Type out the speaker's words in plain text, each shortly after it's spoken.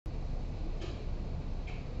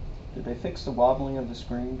Did they fix the wobbling of the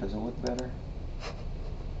screen? Does it look better?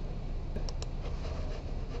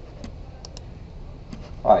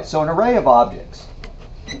 All right, so an array of objects.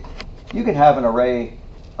 You can have an array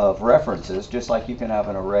of references just like you can have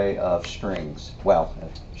an array of strings. Well,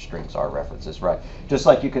 strings are references, right? Just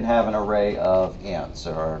like you can have an array of ints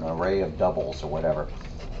or an array of doubles or whatever.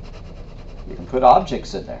 You can put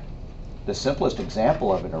objects in there. The simplest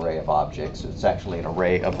example of an array of objects, it's actually an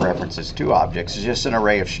array of references to objects, is just an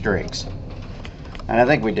array of strings. And I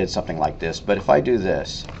think we did something like this, but if I do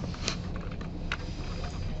this,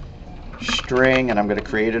 string, and I'm going to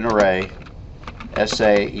create an array,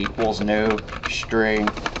 SA equals new string.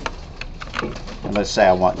 I'm going to say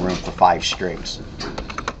I want room for 5 strings.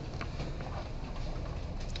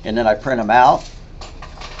 And then I print them out,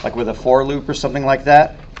 like with a for loop or something like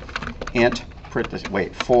that. Int, for,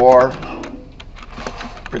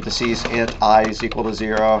 parentheses, int I is equal to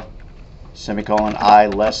 0, semicolon, I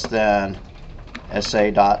less than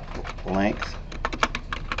SA dot length,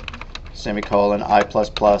 semicolon, I plus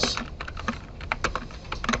plus.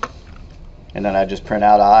 And then I just print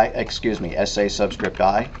out SA subscript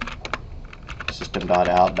I,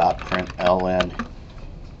 system.out.println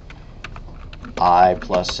I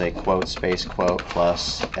plus a quote space quote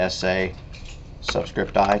plus SA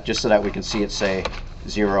subscript I, just so that we can see it say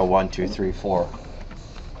 0, 1, 2, 3, 4.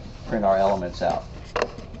 Print our elements out.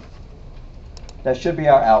 That should be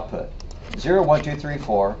our output. 0, 1, 2, 3,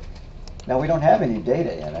 4. Now we don't have any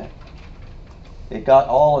data in it. It got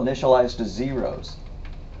all initialized to zeros.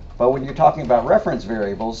 But when you're talking about reference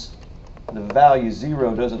variables, the value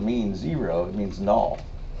 0 doesn't mean 0, it means null.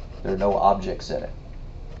 There are no objects in it.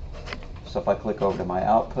 So if I click over to my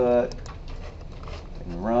output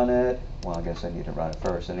and run it, well, I guess I need to run it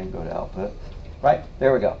first and then go to output. Right,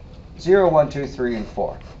 there we go. 0, 1, 2, 3, and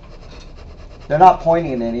 4. They're not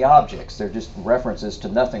pointing at any objects, they're just references to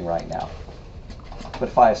nothing right now. But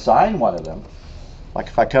if I assign one of them, like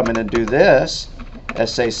if I come in and do this,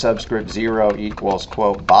 SA subscript 0 equals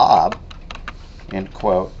quote Bob, end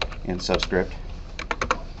quote, in subscript,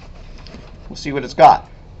 we'll see what it's got.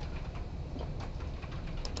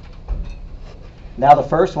 Now the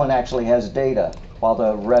first one actually has data, while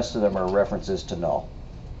the rest of them are references to null.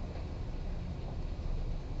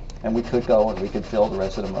 And we could go and we could fill the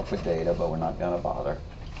rest of them up with data, but we're not going to bother.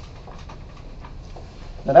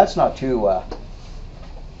 Now that's not too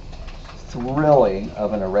thrilling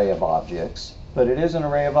of an array of objects, but it is an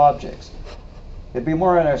array of objects. It'd be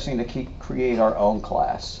more interesting to create our own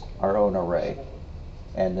class, our own array,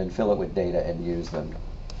 and then fill it with data and use them.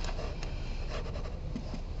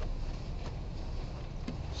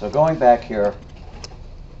 So going back here,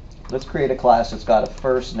 let's create a class that's got a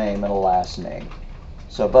first name and a last name.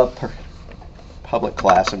 So above public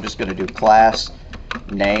class, I'm just going to do class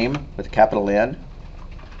name with a capital N.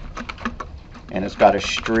 And it's got a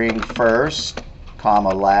string first, comma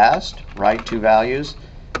last, right, 2 values.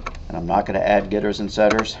 And I'm not going to add getters and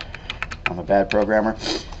setters. I'm a bad programmer.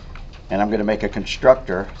 And I'm going to make a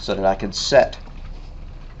constructor so that I can set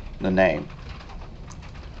the name.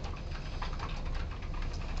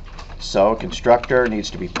 So a constructor needs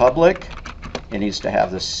to be public. It needs to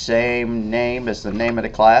have the same name as the name of the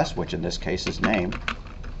class, which in this case is name.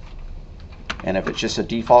 And if it's just a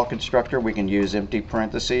default constructor, we can use empty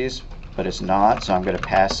parentheses, but it's not, so I'm going to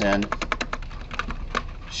pass in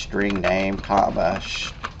string name, comma,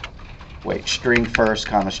 string first,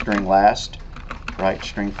 comma, string last. Right,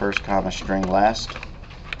 string first, comma, string last.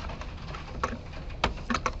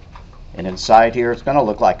 And inside here, it's going to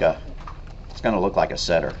look like a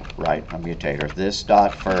setter, right? A mutator. This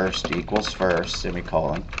dot first equals first,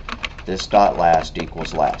 semicolon. This dot last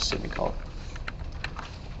equals last, semicolon.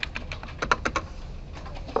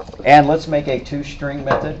 And let's make a toString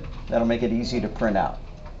method. That'll make it easy to print out.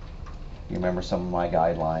 You remember some of my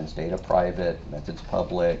guidelines: data private, methods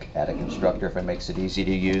public, add a constructor if it makes it easy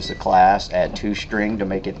to use the class, add toString to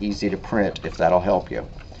make it easy to print if that'll help you.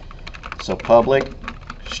 So public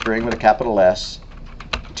string with a capital S,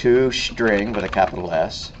 toString with a capital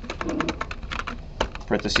S,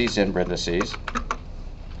 parentheses in parentheses,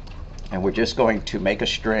 and we're just going to make a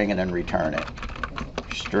string and then return it.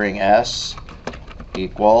 String S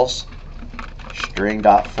equals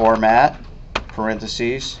string.format,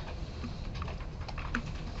 parentheses,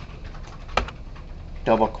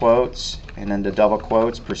 double quotes, and then the double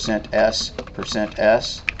quotes,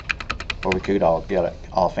 %s, or we could all get it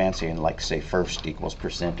all fancy and like say first equals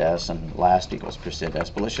 %s and last equals %s,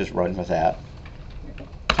 but let's just run with that,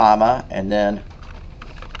 comma, and then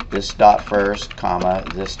this dot first, comma,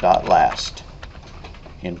 this dot last,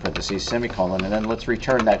 in parentheses, semicolon, and then let's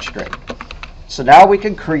return that string. So now we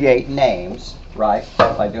can create names, right,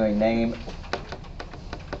 by doing name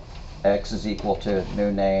X is equal to new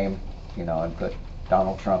name, and put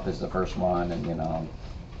Donald Trump as the first one, and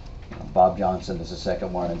Bob Johnson is the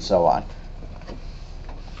second one, and so on.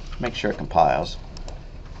 Make sure it compiles.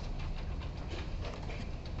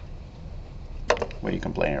 What are you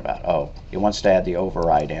complaining about? Oh, it wants to add the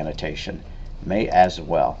override annotation. May as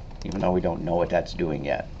well, even though we don't know what that's doing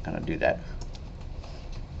yet. I'm going to do that.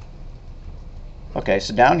 Okay,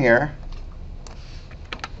 so down here,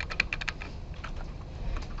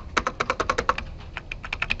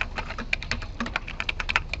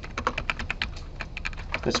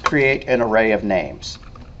 let's create an array of names.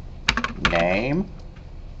 Name,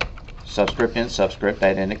 subscript in subscript,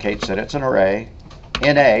 that indicates that it's an array.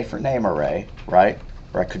 NA for name array, right?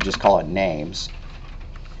 Or I could just call it names.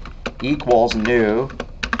 Equals new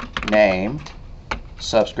name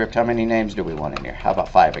subscript. How many names do we want in here? How about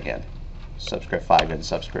 5 again? Subscript 5 in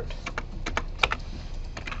subscript.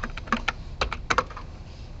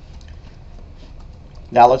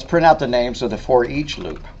 Now let's print out the names of the for each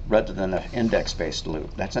loop rather than the index-based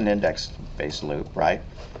loop. That's an index-based loop, right?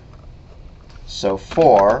 So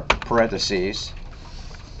for parentheses,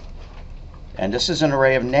 and this is an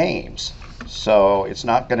array of names, so it's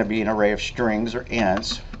not going to be an array of strings or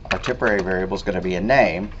ints. Our temporary variable is going to be a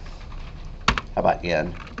name. How about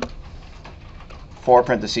in? For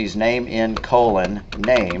parentheses, name in colon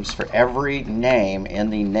names for every name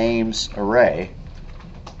in the names array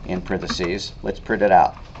in parentheses. Let's print it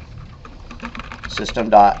out.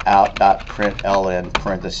 System.out.println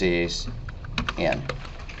parentheses in.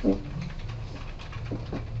 You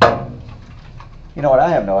know what? I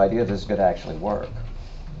have no idea if this is going to actually work.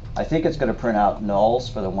 I think it's going to print out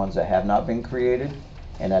nulls for the ones that have not been created,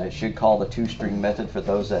 and that it should call the toString method for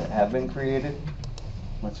those that have been created.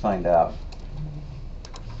 Let's find out.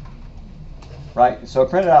 Right, so it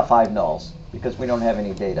printed out 5 nulls because we don't have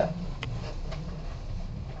any data.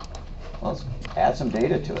 Well, let's add some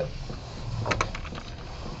data to it.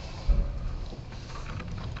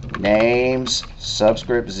 Names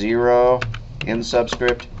subscript 0 in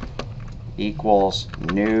subscript equals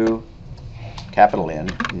new capital N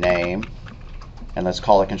name, and let's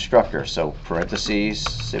call it constructor. So parentheses,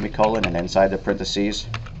 semicolon, and inside the parentheses,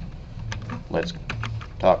 let's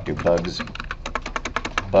talk to bugs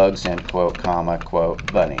end quote, comma, quote,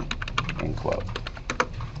 bunny, end quote.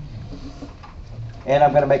 And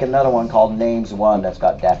I'm going to make another one called names1 that's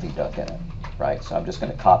got Daffy Duck in it, right? So I'm just going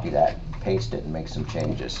to copy that, paste it, and make some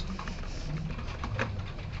changes.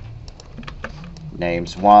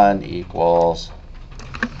 Names1 equals,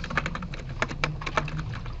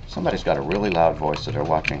 somebody's got a really loud voice that they're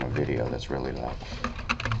watching a video that's really loud.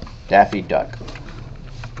 Daffy Duck.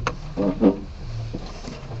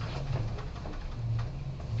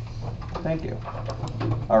 Thank you.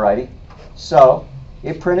 Alrighty. So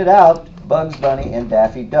it printed out Bugs Bunny and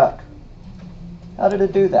Daffy Duck. How did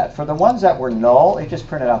it do that? For the ones that were null, it just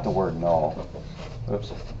printed out the word null.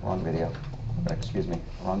 Oops, wrong video. Excuse me,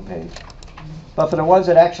 wrong page. But for the ones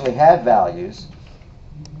that actually had values,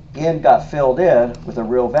 in got filled in with a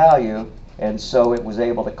real value, and so it was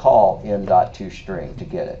able to call in.toString to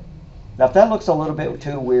get it. Now if that looks a little bit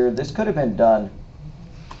too weird, this could have been done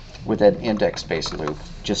with an index-based loop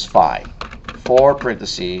just fine. For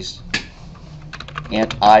parentheses,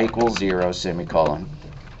 int I equals 0, semicolon,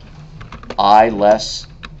 I less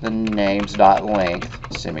than names dot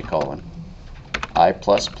length, semicolon, I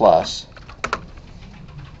plus plus,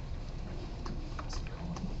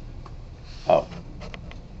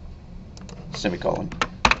 semicolon,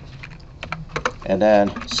 and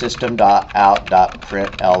then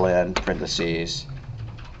system.out.println parentheses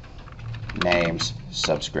names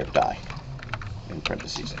subscript I in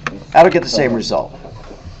parentheses. That'll get the same result.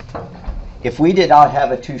 If we did not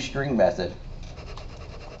have a toString method,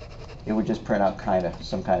 it would just print out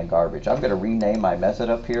some kind of garbage. I'm going to rename my method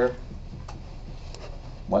up here.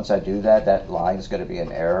 Once I do that, that line is going to be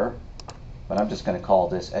an error. But I'm just going to call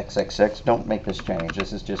this XXX. Don't make this change.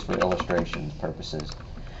 This is just for illustration purposes.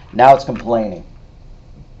 Now it's complaining.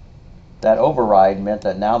 That override meant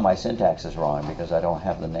that now my syntax is wrong because I don't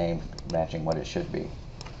have the name matching what it should be.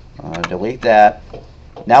 Delete that.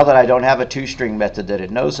 Now that I don't have a toString method that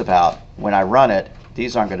it knows about, when I run it,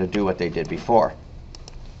 these aren't going to do what they did before.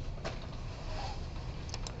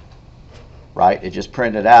 Right? It just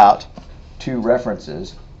printed out 2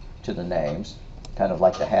 references to the names, kind of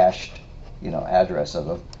like the hashed address of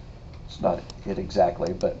them. It's not it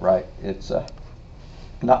exactly, but right, it's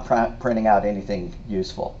not printing out anything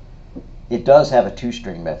useful. It does have a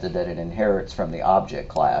toString method that it inherits from the object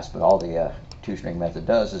class, but all the toString method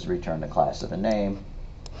does is return the class of the name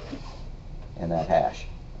in that hash.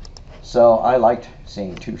 So I liked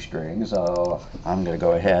seeing 2 strings, so I'm going to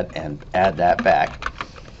go ahead and add that back.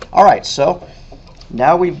 All right, so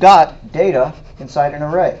now we've got data inside an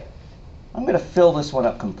array. I'm going to fill this one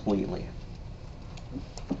up completely.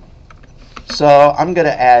 So I'm going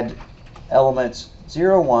to add elements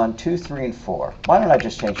 0, 1, 2, 3, and 4. Why don't I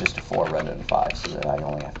just change this to 4 rather than 5 so that I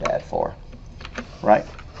only have to add 4, right?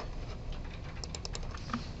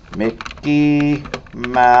 Mickey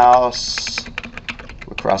Mouse.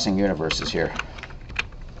 We're crossing universes here.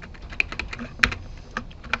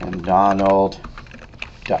 And Donald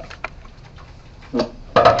Duck.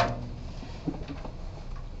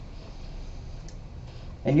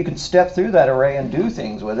 And you can step through that array and do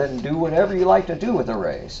things with it and do whatever you like to do with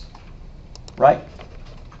arrays, right?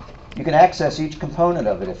 You can access each component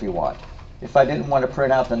of it if you want. If I didn't want to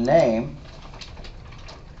print out the name,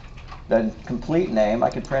 the complete name, I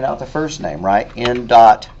could print out the first name, right?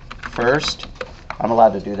 N.first. I'm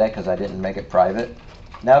allowed to do that because I didn't make it private.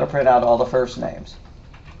 Now to print out all the first names.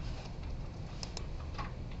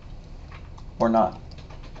 Or not.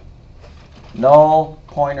 Null,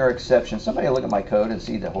 pointer, exception. Somebody look at my code and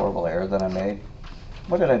see the horrible error that I made.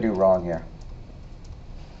 What did I do wrong here?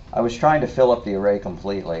 I was trying to fill up the array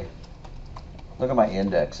completely. Look at my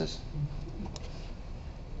indexes.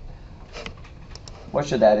 What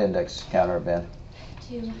should that index counter have been?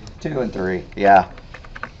 2. 2 and 3, yeah.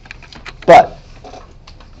 But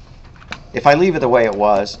if I leave it the way it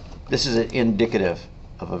was, this is indicative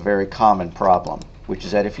of a very common problem, which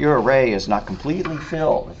is that if your array is not completely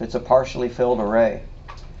filled, if it's a partially filled array,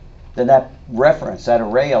 then that reference, that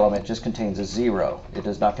array element just contains a 0. It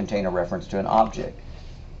does not contain a reference to an object.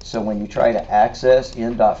 So when you try to access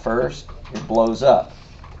n.first, it blows up.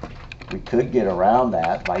 We could get around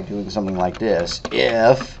that by doing something like this.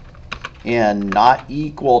 If n not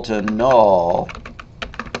equal to null,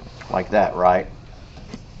 like that, right?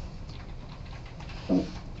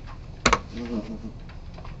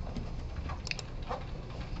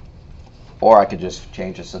 Or I could just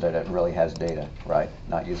change it so that it really has data, right?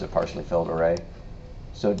 Not use a partially filled array.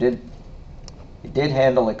 So it did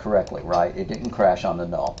handle it correctly, right? It didn't crash on the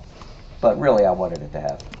null. But really, I wanted it to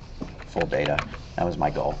have full data. That was my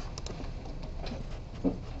goal.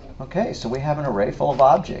 Okay, so we have an array full of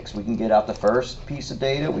objects. We can get out the first piece of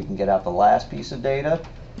data. We can get out the last piece of data.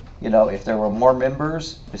 You know, if there were more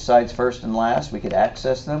members besides first and last, we could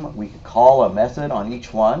access them. We could call a method on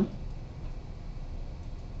each one.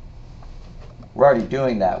 We're already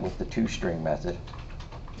doing that with the toString method.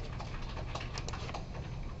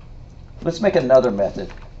 Let's make another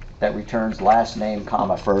method that returns last name,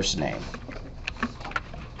 comma, first name.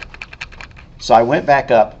 So I went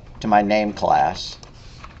back up to my name class,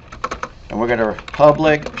 and we're going to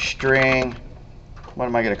public string, what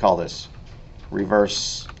am I going to call this?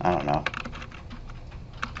 Reverse, I don't know.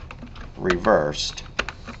 Reversed.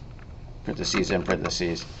 Parentheses in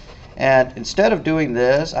parentheses. And instead of doing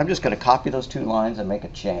this, I'm just going to copy those 2 lines and make a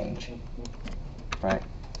change, right?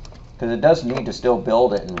 Because it does need to still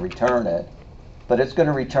build it and return it, but it's going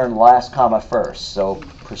to return last comma first. So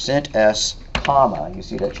 %s comma, you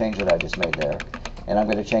see that change that I just made there, and I'm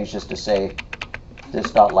going to change this to say this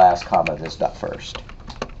dot last comma this dot first.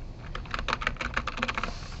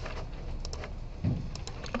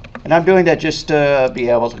 And I'm doing that just to be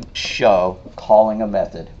able to show calling a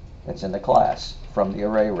method that's in the class from the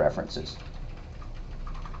array references.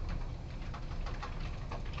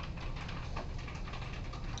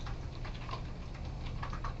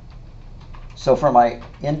 So for my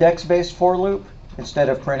index-based for loop, instead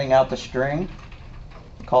of printing out the string,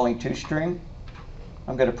 calling toString,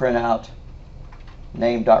 I'm going to print out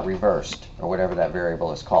name.reversed, or whatever that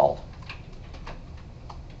variable is called.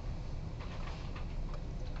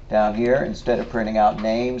 Down here, instead of printing out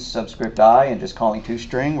names subscript I and just calling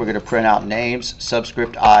toString, we're going to print out names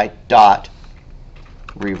subscript I dot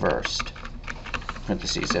reversed.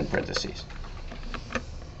 Parentheses and parentheses.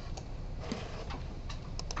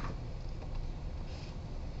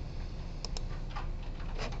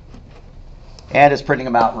 And it's printing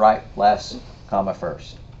them out right last comma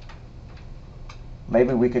first.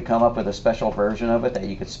 Maybe we could come up with a special version of it that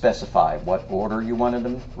you could specify what order you wanted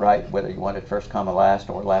them, right? Whether you wanted first comma last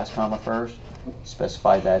or last comma first.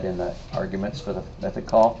 Specify that in the arguments for the method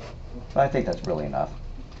call. But I think that's really enough.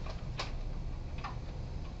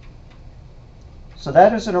 So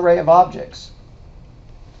that is an array of objects.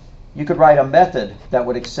 You could write a method that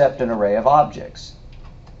would accept an array of objects.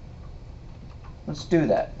 Let's do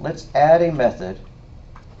that. Let's add a method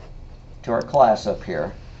to our class up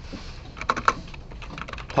here.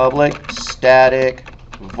 Public static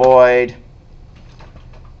void.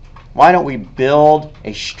 Why don't we build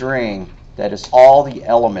a string that is all the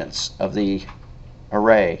elements of the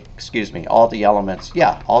array, excuse me, all the elements,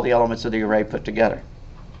 yeah, all the elements of the array put together.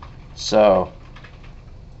 So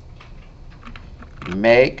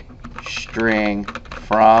make string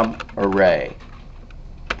from array,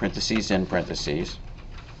 parentheses in parentheses,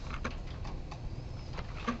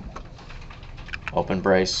 open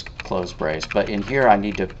brace, close brace. But in here I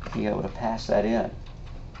need to be able to pass that in. It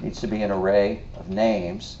needs to be an array of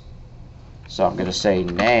names. So I'm going to say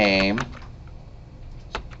name,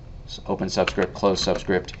 open subscript, close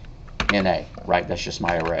subscript, NA, right? That's just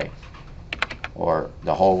my array. Or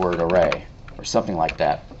the whole word array, or something like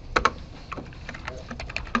that.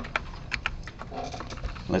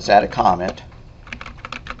 Let's add a comment.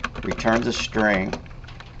 Return the string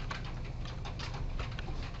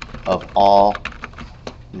of all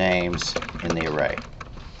names in the array.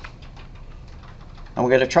 And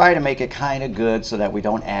we're going to try to make it kind of good so that we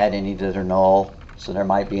don't add any that are null. So there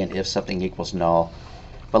might be an if something equals null.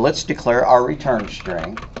 But let's declare our return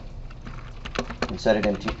string and set it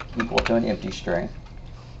empty, equal to an empty string.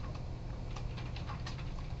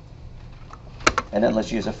 And then let's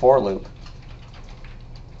use a for loop.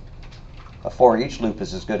 A for each loop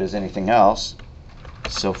is as good as anything else.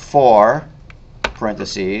 So for,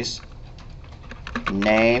 parentheses,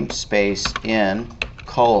 name space in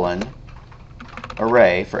colon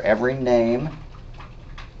array. For every name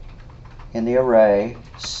in the array,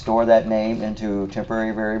 store that name into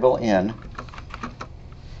temporary variable in,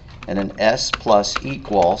 and then s plus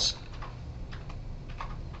equals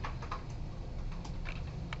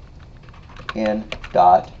in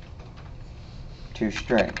dot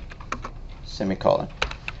toString, semicolon.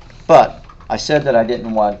 But I said that I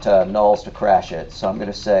didn't want nulls to crash it, so I'm going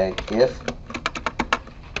to say if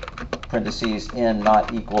parentheses in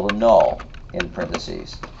not equal to null in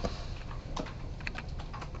parentheses.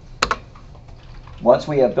 Once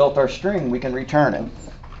we have built our string, we can return it.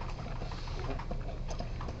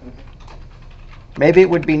 Maybe it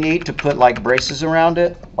would be neat to put like braces around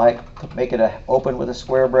it, like make it open with a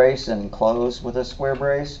square brace and close with a square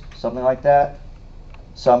brace, something like that.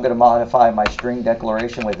 So I'm going to modify my string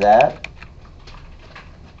declaration with that.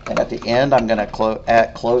 And at the end, I'm going to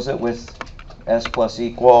close it with s plus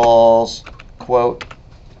equals, quote,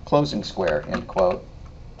 closing square, end quote,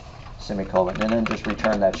 semicolon, and then just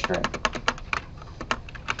return that string.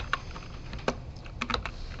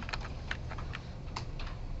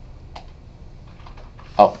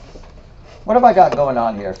 Oh, what have I got going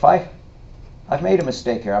on here? I've made a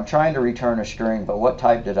mistake here. I'm trying to return a string, but what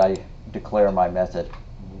type did I declare my method?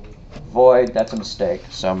 Void, that's a mistake,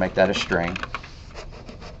 so make that a string.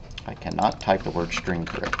 I cannot type the word string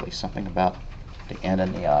correctly. Something about the N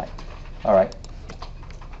and the I. All right.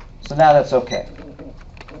 So now that's okay.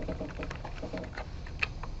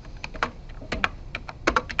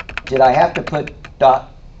 Did I have to put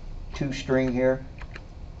dot toString here?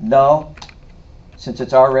 No. Since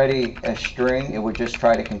it's already a string, it would just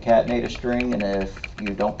try to concatenate a string, and if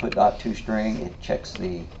you don't put dot toString, it checks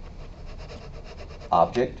the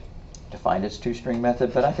object to find its toString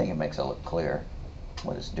method, but I think it makes it look clear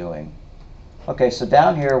what it's doing. Okay, so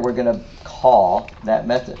down here we're going to call that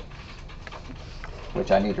method,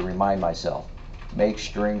 which I need to remind myself. Make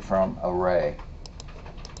string from array.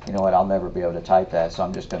 You know what, I'll never be able to type that, so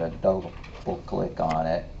I'm just going to double click on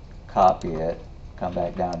it, copy it, come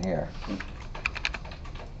back down here.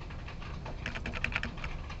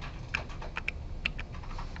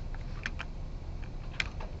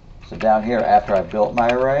 So down here, after I've built my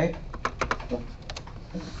array,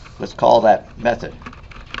 let's call that method.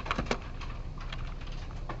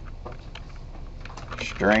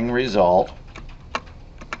 String result,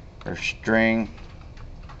 or string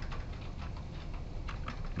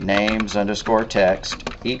names underscore text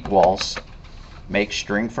equals make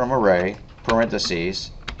string from array,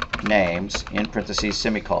 parentheses, names, in parentheses,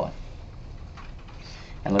 semicolon.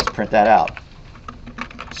 And let's print that out.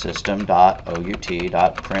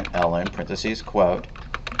 System.out.println, parentheses, quote,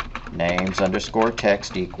 names underscore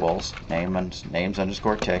text equals, names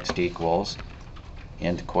underscore text equals,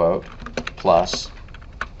 end quote, plus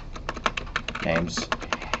names,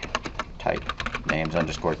 type names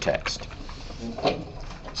underscore text.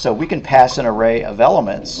 So we can pass an array of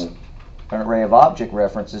elements, an array of object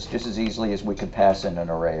references, just as easily as we could pass in an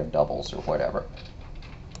array of doubles or whatever.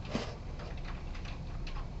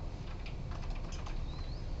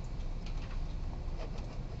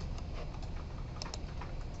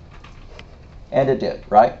 And it did,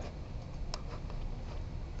 right?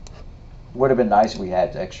 Would have been nice if we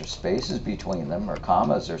had extra spaces between them, or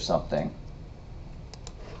commas or something.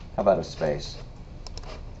 How about a space?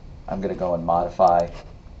 I'm going to go and modify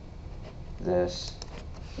this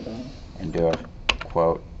and do a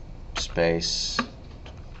quote space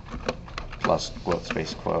plus quote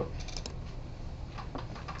space quote.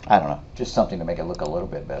 I don't know, just something to make it look a little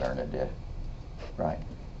bit better than it did, right?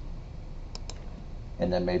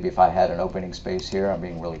 And then maybe if I had an opening space here, I'm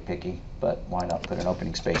being really picky, but why not put an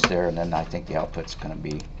opening space there, and then I think the output's going to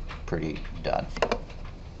be pretty done.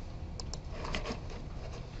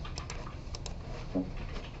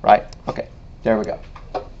 Right? Okay, there we go.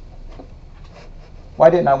 Why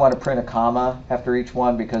didn't I want to print a comma after each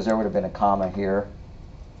one? Because there would have been a comma here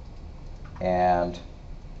and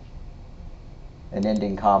an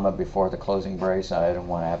ending comma before the closing brace. I didn't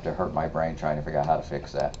want to have to hurt my brain trying to figure out how to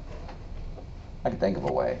fix that. I can think of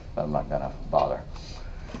a way, but I'm not going to bother.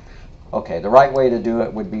 Okay, the right way to do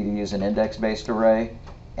it would be to use an index-based array,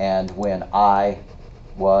 and when I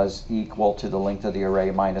was equal to the length of the array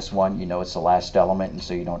minus 1, you know it's the last element, and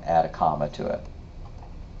so you don't add a comma to it.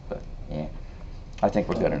 But yeah, I think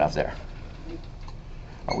we're good enough there.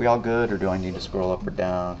 Are we all good, or do I need to scroll up or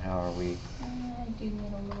down? How are we? I do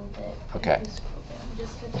need a little bit. Okay. Scroll down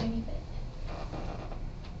just a tiny bit.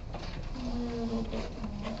 A little bit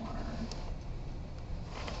more.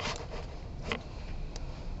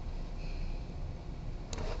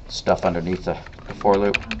 Stuff underneath the for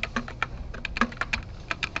loop.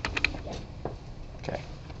 Okay.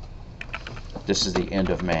 This is the end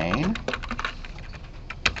of main. And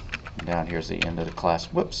down here's the end of the class.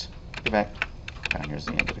 Whoops. Go back. Down here's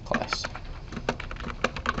the end of the class.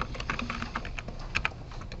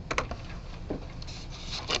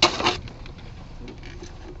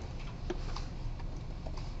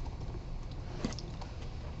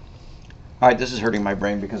 All right, this is hurting my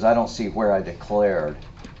brain because I don't see where I declared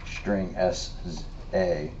string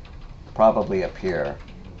SA, probably up here.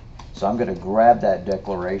 So I'm going to grab that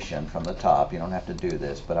declaration from the top. You don't have to do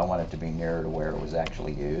this, but I want it to be nearer to where it was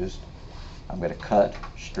actually used. I'm going to cut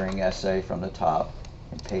string SA from the top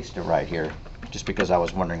and paste it right here, just because I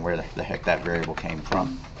was wondering where the heck that variable came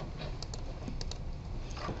from.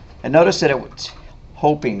 And notice that it's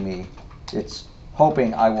hoping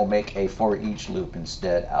I will make a for each loop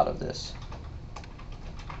instead out of this.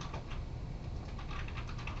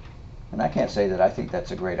 And I can't say that I think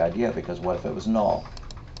that's a great idea, because what if it was null?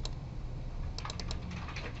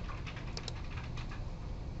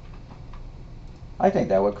 I think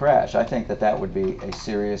that would crash. I think that that would be a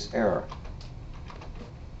serious error.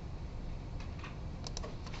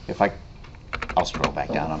 If I'll scroll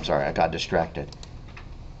back down. I'm sorry, I got distracted.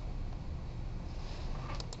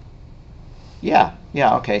 Yeah,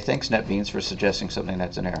 okay. Thanks, NetBeans, for suggesting something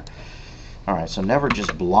that's an error. All right, so never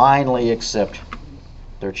just blindly accept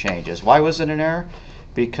their changes. Why was it an error?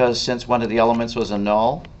 Because since one of the elements was a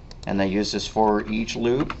null, and they used this for each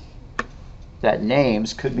loop, that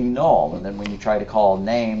names could be null, and then when you try to call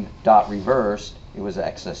name dot reversed, it was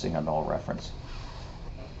accessing a null reference.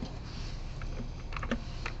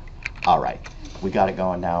 All right, we got it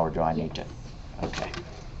going now, or do I need to? Okay.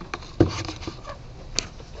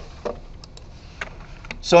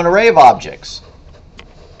 So an array of objects.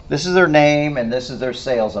 This is their name, and this is their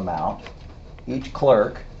sales amount. Each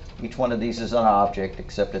clerk, each one of these is an object,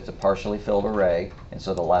 except it's a partially filled array, and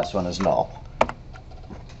so the last one is null.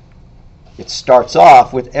 It starts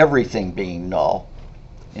off with everything being null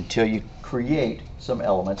until you create some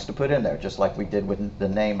elements to put in there, just like we did with the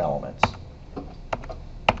name elements.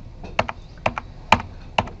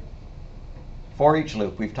 For each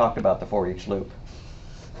loop, we've talked about the for each loop.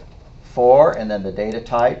 For, and then the data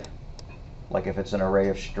type, like if it's an array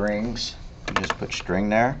of strings, you just put string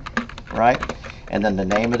there, right? And then the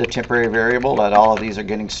name of the temporary variable that all of these are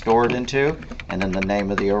getting stored into, and then the name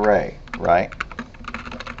of the array, right?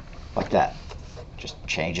 Like that. Just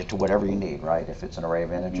change it to whatever you need, right? If it's an array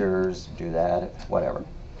of integers, do that, whatever.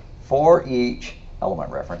 For each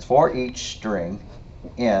element reference, for each string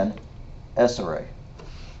in S array.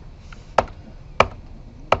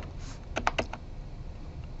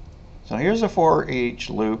 So here's a for each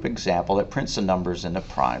loop example that prints the numbers in the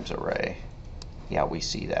primes array. Yeah, we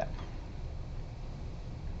see that.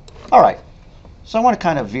 All right, so I want to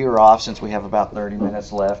kind of veer off since we have about 30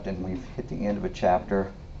 minutes left and we've hit the end of a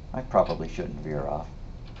chapter. I probably shouldn't veer off.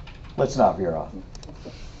 Let's not veer off.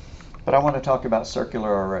 But I want to talk about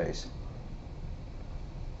circular arrays.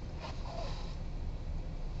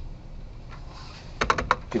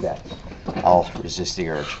 Too bad. I'll resist the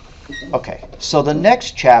urge. Okay, so the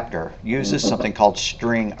next chapter uses something called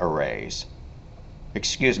string arrays.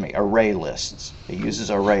 Excuse me, array lists. It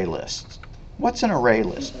uses array lists. What's an array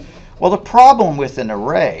list? Well, the problem with an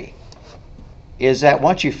array is that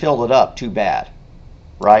once you filled it up, too bad,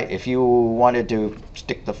 right? If you wanted to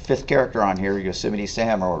stick the 5th character on here, Yosemite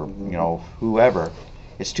Sam or whoever,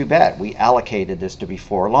 It's too bad. We allocated this to be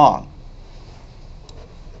for long.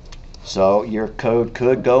 So your code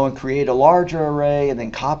could go and create a larger array and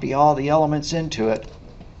then copy all the elements into it.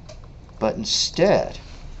 But instead,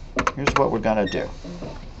 here's what we're going to do.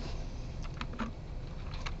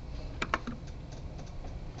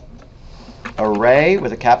 Array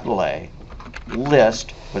with a capital A,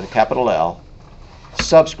 list with a capital L,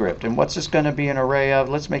 subscript. And what's this going to be an array of?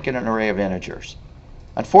 Let's make it an array of integers.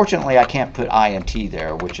 Unfortunately, I can't put int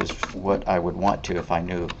there, which is what I would want to if I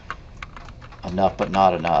knew enough but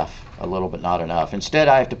not enough, a little but not enough. Instead,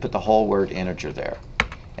 I have to put the whole word integer there.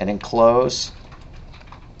 And enclose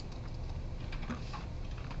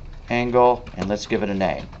angle, and let's give it a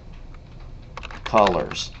name.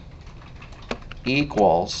 Colors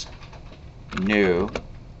equals new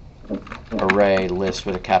array list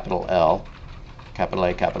with a capital L, capital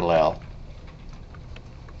A, capital L,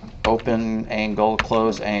 open angle,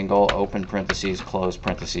 close angle, open parentheses, close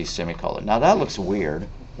parentheses, semicolon. Now that looks weird.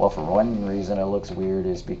 Well, for one reason it looks weird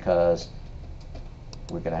is because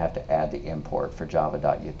we're going to have to add the import for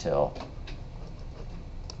java.util,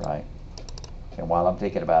 right? And while I'm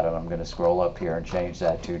thinking about it, I'm going to scroll up here and change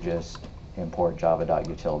that to just import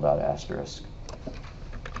java.util.asterisk.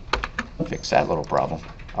 Fix that little problem.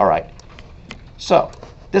 All right. So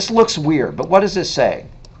this looks weird, but what does this say?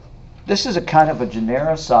 This is a kind of a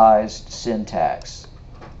genericized syntax.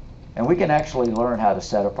 And we can actually learn how to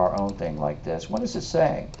set up our own thing like this. What is it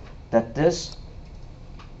saying? That this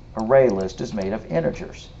array list is made of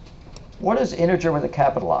integers. What is integer with a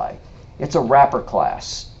capital I? It's a wrapper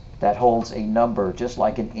class that holds a number just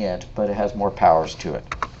like an int, but it has more powers to it.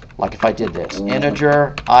 Like if I did this,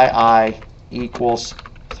 integer II equals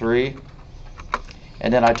 3,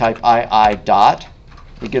 and then I type II dot,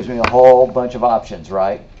 it gives me a whole bunch of options,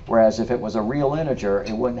 right? Whereas if it was a real integer,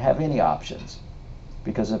 it wouldn't have any options,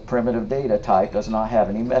 because a primitive data type does not have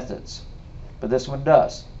any methods. But this one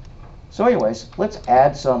does. So anyways, let's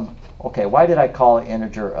add some, okay, why did I call it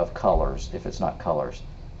integer of colors if it's not colors?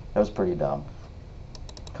 That was pretty dumb.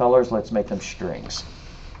 Colors, let's make them strings.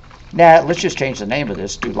 Now, let's just change the name of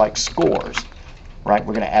this to like scores, right?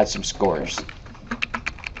 We're going to add some scores.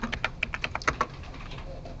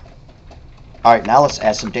 All right, now let's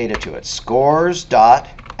add some data to it. Scores dot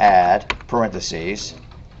add parentheses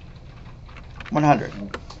 100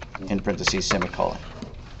 in parentheses semicolon.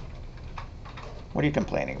 What are you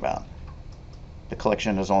complaining about? The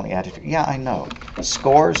collection is only added to, yeah, I know.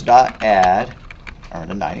 Scores dot add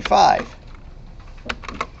earned a 95.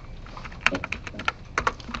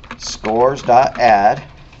 Scores dot add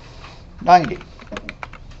 90.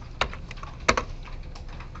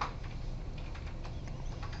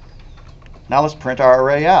 Now let's print our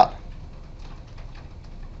array out.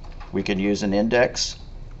 We can use an index,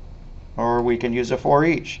 or we can use a for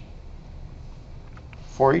each.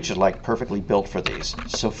 For each is like perfectly built for these.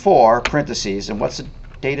 So for parentheses, and what's the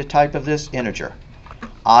data type of this? Integer.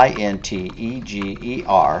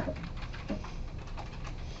 integer.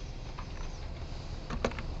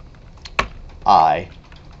 I,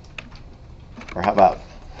 or how about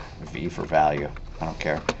V for value? I don't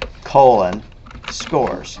care. Colon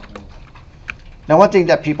scores. Now, one thing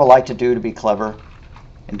that people like to do to be clever,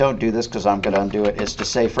 and don't do this because I'm going to undo it, is to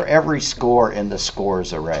say for every score in the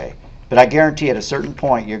scores array. But I guarantee at a certain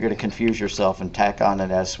point you're going to confuse yourself and tack on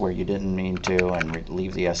an S where you didn't mean to and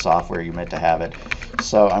leave the S off where you meant to have it.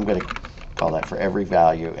 So I'm going to call that for every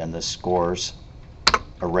value in the scores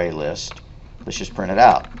array list. Let's just print it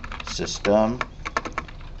out.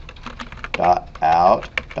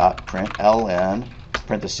 System.out.println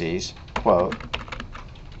parentheses quote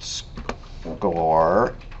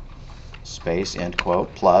score space end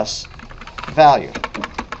quote plus value.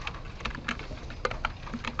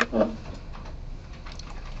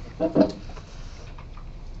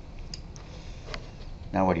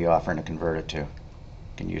 Now what are you offering to convert it to?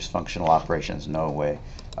 Can use functional operations? No way.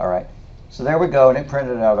 All right, so there we go, and it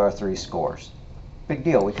printed out our 3 scores. Big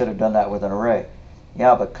deal. We could have done that with an array.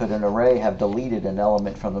 Yeah, but could an array have deleted an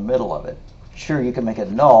element from the middle of it? Sure, you can make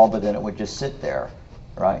it null, but then it would just sit there,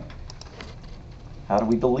 right? How do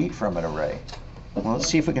we delete from an array? Well, let's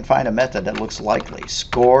see if we can find a method that looks likely.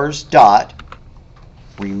 Scores dot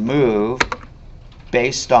remove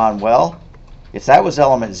based on, well, if that was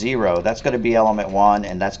element 0, that's going to be element 1,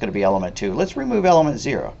 and that's going to be element 2. Let's remove element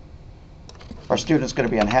 0. Our student's going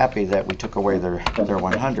to be unhappy that we took away their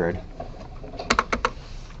 100.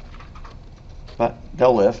 But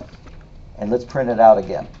they'll live. And let's print it out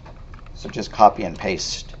again. So just copy and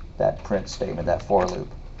paste that print statement, that for loop.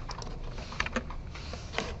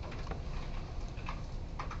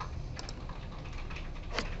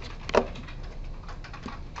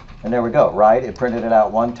 And And there we go, right? It printed it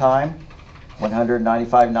out one time,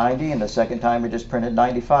 195.90, and the second time it just printed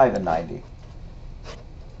 95 and 90.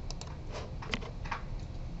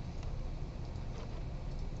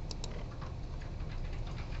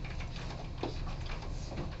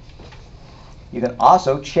 You can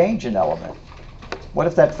also change an element. What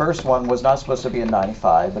if that first one was not supposed to be a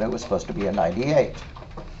 95, but it was supposed to be a 98?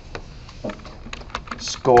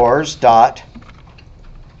 Scores dot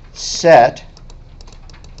set.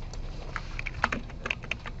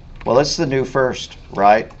 Well, it's the new first,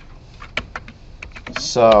 right?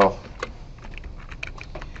 So,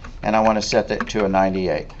 and I want to set that to a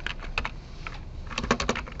 98.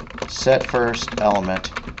 Set first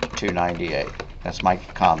element to 98. That's my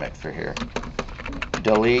comment for here.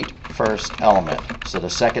 Delete first element. So the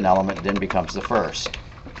second element then becomes the first.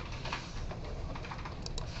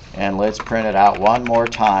 And let's print it out one more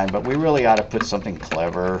time, but we really ought to put something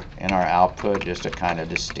clever in our output just to kind of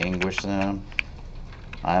distinguish them.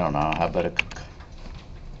 I don't know, how about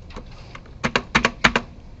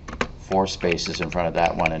 4 spaces in front of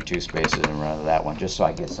that one and 2 spaces in front of that one, just so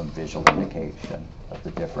I get some visual indication of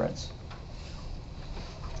the difference.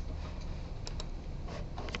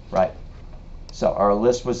 Right. So our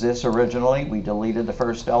list was this originally. We deleted the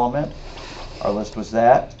first element. Our list was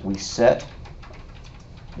that. We set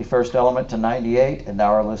the first element to 98, and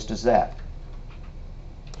now our list is that.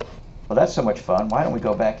 Well, that's so much fun. Why don't we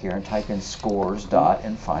go back here and type in scores dot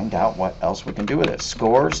and find out what else we can do with it.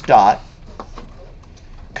 Scores dot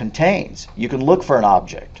contains. You can look for an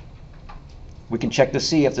object. We can check to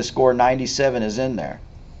see if the score 97 is in there.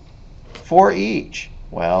 For each.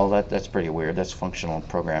 Well, that's pretty weird. That's functional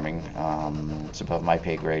programming. It's above my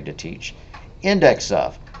pay grade to teach. Index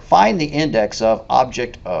of. Find the index of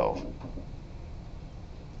object O.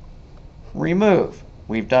 Remove.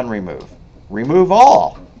 We've done remove. Remove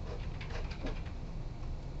all.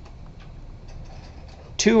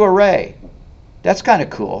 To array. That's kind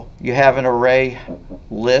of cool. You have an array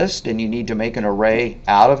list and you need to make an array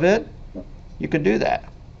out of it. You can do that.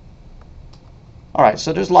 All right,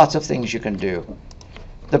 so there's lots of things you can do.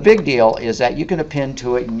 The big deal is that you can append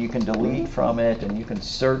to it and you can delete from it and you can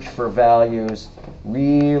search for values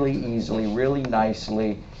really easily, really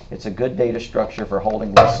nicely. It's a good data structure for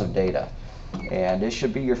holding lists of data. And it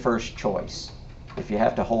should be your first choice. If you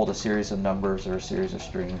have to hold a series of numbers or a series of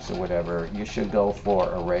strings or whatever, you should go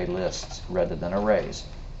for array lists rather than arrays.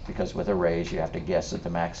 Because with arrays, you have to guess at the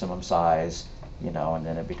maximum size, and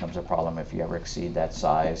then it becomes a problem if you ever exceed that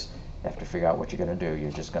size. You have to figure out what you're going to do.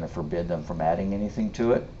 You're just going to forbid them from adding anything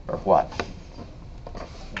to it, or what?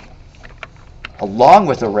 Along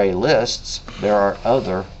with array lists, there are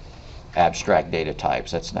other abstract data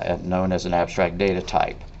types. That's known as an abstract data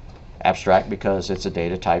type. Abstract because it's a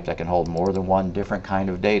data type that can hold more than one different kind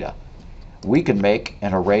of data. We can make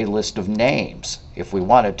an array list of names if we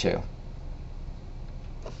wanted to.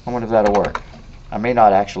 I wonder if that'll work. I may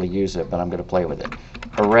not actually use it, but I'm going to play with it.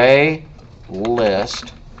 Array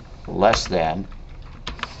list less than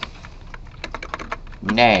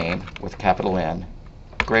name with capital N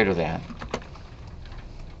greater than.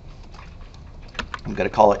 I'm going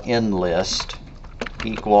to call it nlist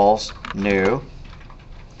equals new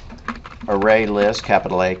array list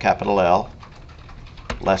capital A capital L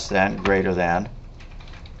less than greater than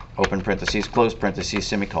open parentheses close parentheses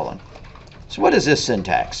semicolon. So what is this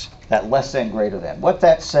syntax? That less than greater than. What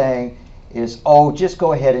that's saying is, just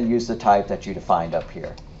go ahead and use the type that you defined up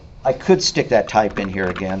here. I could stick that type in here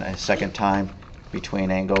again a second time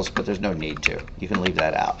between angles, but there's no need to. You can leave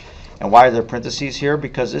that out. And why are there parentheses here?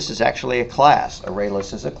 Because this is actually a class.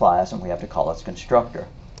 ArrayList is a class, and we have to call its constructor.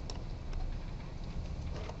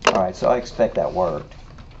 All right, so I expect that worked.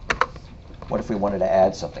 What if we wanted to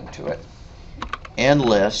add something to it?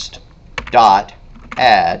 Nlist dot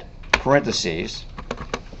add parentheses,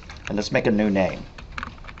 and let's make a new name.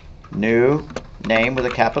 New name with a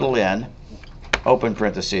capital N, open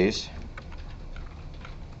parentheses,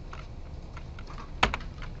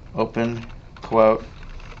 open quote,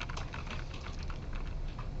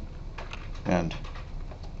 and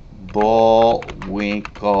Bullwinkle,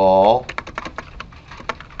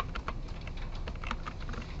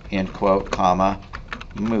 end quote, comma,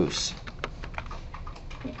 moose,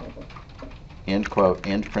 end quote,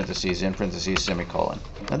 end parentheses, semicolon.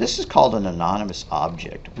 Now this is called an anonymous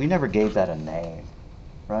object. We never gave that a name,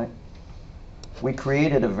 right? We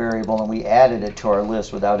created a variable and we added it to our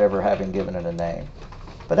list without ever having given it a name.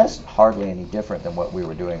 But that's hardly any different than what we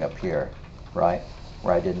were doing up here, right?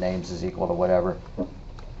 Where I did names is equal to whatever.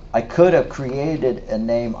 I could have created a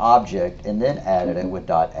name object and then added it with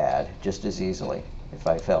 .add just as easily if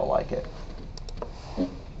I felt like it.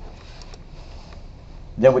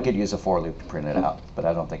 Then we could use a for loop to print it out, but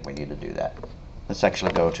I don't think we need to do that. Let's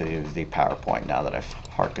actually go to the PowerPoint now that I've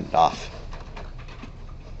harkened off.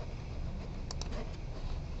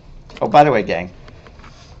 Oh, by the way, gang,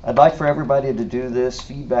 I'd like for everybody to do this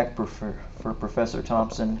feedback for Professor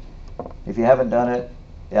Thompson. If you haven't done it,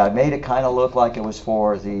 yeah, I made it kind of look like it was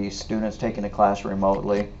for the students taking the class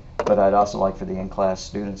remotely, but I'd also like for the in-class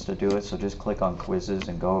students to do it, so just click on quizzes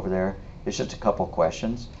and go over there. It's just a couple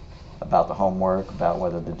questions about the homework, about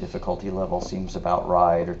whether the difficulty level seems about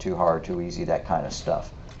right or too hard, too easy, that kind of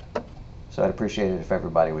stuff. So I'd appreciate it if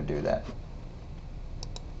everybody would do that.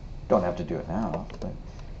 Don't have to do it now, but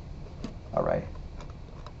all right.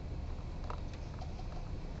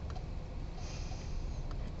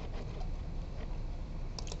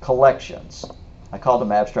 Collections. I call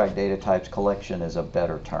them abstract data types. Collection is a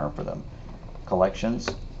better term for them. Collections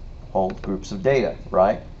hold groups of data,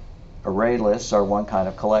 right? Array lists are one kind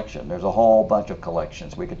of collection. There's a whole bunch of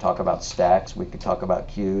collections. We could talk about stacks, we could talk about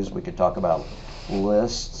queues, we could talk about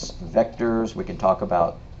lists, vectors, we could talk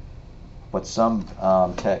about what some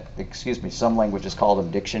some languages call them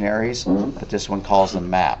dictionaries, but this one calls them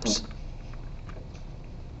maps.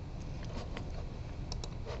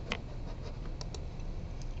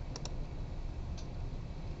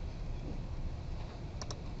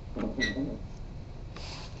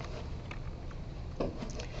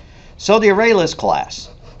 So the ArrayList class,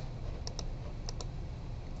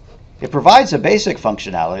 it provides a basic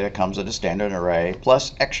functionality that comes with a standard array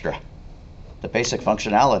plus extra. The basic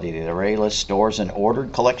functionality, the ArrayList stores an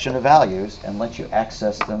ordered collection of values and lets you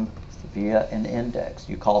access them via an index.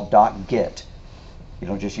 You call .get. You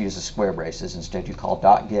don't just use the square braces. Instead, you call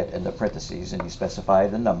 .get in the parentheses and you specify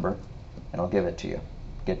the number and it'll give it to you.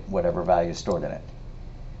 Get whatever value is stored in it.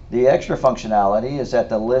 The extra functionality is that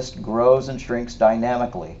the list grows and shrinks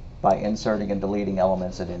dynamically by inserting and deleting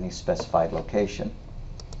elements at any specified location.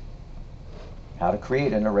 How to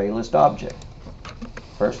create an ArrayList object.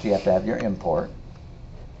 First, you have to have your import.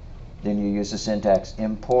 Then you use the syntax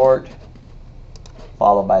import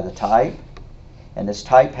followed by the type. And this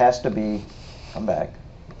type has to be, come back,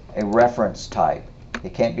 a reference type.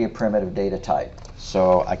 It can't be a primitive data type.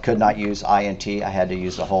 So I could not use int. I had to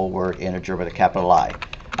use the whole word integer with a capital I.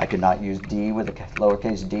 I could not use d with a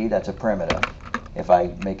lowercase d. That's a primitive. If I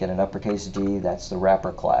make it an uppercase D, that's the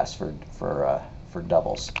wrapper class for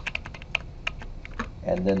doubles.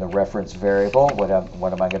 And then the reference variable, what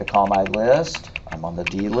am I going to call my list? I'm on the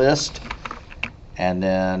D list. And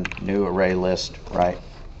then new array list, right?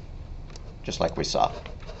 Just like we saw.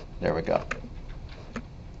 There we go.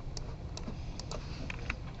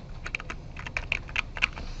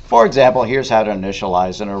 For example, here's how to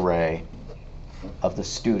initialize an array of the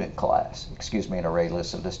student class. Excuse me, an array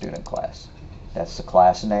list of the student class. That's the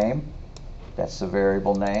class name. That's the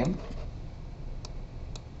variable name.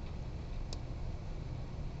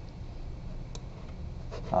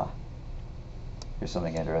 Here's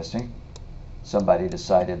something interesting. Somebody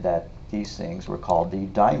decided that these things were called the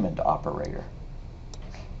diamond operator.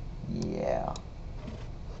 Yeah.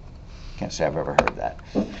 Can't say I've ever heard that,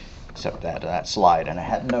 except that slide, and I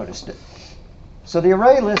hadn't noticed it. So the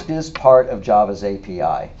ArrayList is part of Java's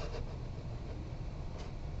API.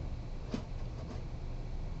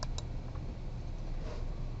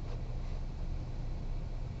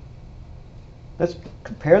 Let's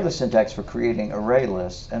compare the syntax for creating array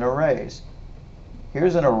lists and arrays.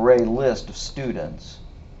 Here's an array list of students.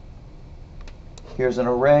 Here's an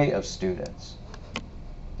array of students.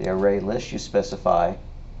 The array list, you specify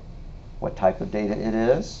what type of data it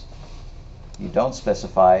is. You don't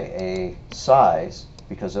specify a size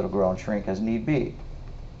because it'll grow and shrink as need be.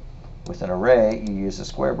 With an array, you use the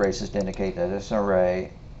square braces to indicate that it's an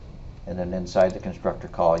array, and then inside the constructor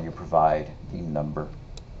call, you provide the number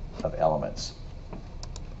of elements.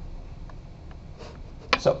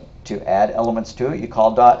 So to add elements to it, you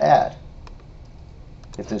call .add.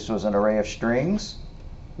 If this was an array of strings,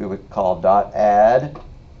 we would call .add,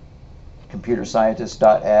 computer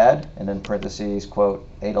scientist.add, and then parentheses, quote,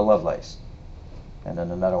 Ada Lovelace. And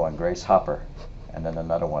then another one, Grace Hopper. And then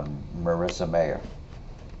another one, Marissa Mayer.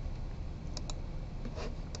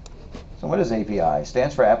 So what is API? It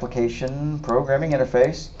stands for Application Programming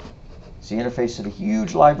Interface. It's the interface to the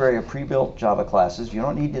huge library of pre-built Java classes. You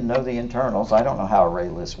don't need to know the internals. I don't know how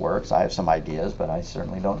ArrayList works. I have some ideas, but I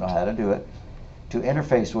certainly don't know how to do it. To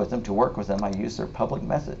interface with them, to work with them, I use their public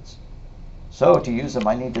methods. So to use them,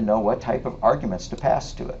 I need to know what type of arguments to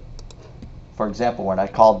pass to it. For example, when I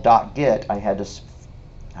called .get, I had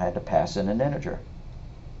to pass in an integer.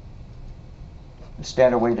 The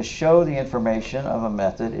standard way to show the information of a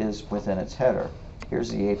method is within its header. Here's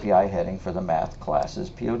the API heading for the math class's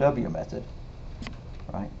POW method.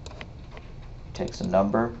 right? Takes a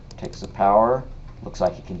number, takes the power. Looks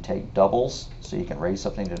like it can take doubles, so you can raise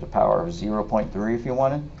something to the power of 0.3 if you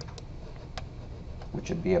wanted, which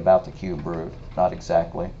would be about the cube root, not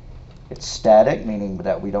exactly. It's static, meaning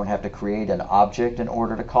that we don't have to create an object in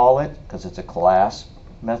order to call it, because it's a class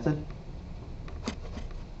method.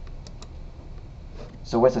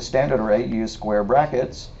 So with a standard array, you use square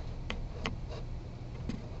brackets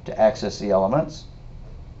to access the elements.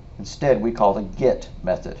 Instead, we call the get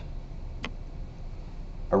method.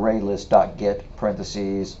 ArrayList.get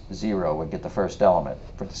parentheses 0 would get the first element,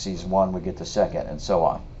 parentheses 1 would get the second, and so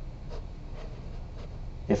on.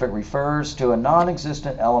 If it refers to a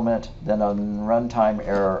non-existent element, then a runtime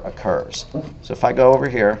error occurs. So if I go over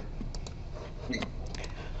here,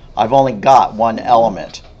 I've only got one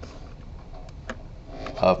element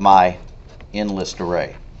of my in-list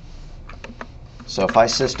array. So if I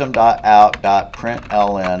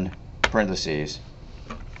system.out.println parentheses,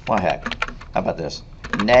 well, heck, how about this?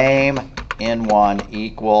 Name in1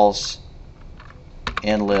 equals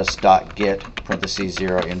inlist.get parentheses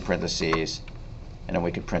 0 in parentheses, and then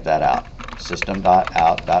we could print that out.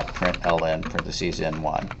 System.out.println parentheses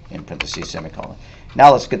in1 in parentheses semicolon.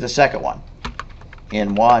 Now let's get the second one.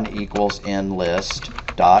 In1 equals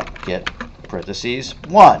inlist.get parentheses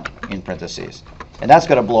 1 in parentheses. And that's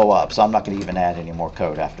going to blow up, so I'm not going to even add any more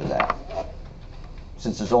code after that.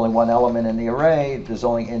 Since there's only one element in the array, there's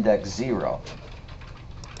only index 0.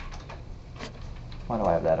 Why do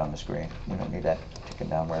I have that on the screen? We don't need that ticking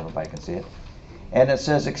down where everybody can see it. And it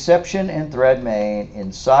says exception in thread main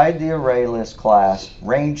inside the ArrayList class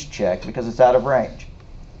range check because it's out of range.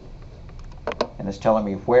 And it's telling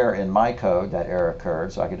me where in my code that error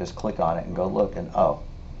occurred, so I could just click on it and go look and oh,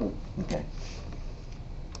 okay.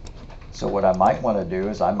 So what I might want to do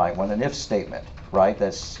is I might want an if statement, right?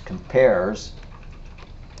 That compares,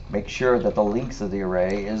 make sure that the length of the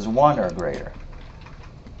array is 1 or greater.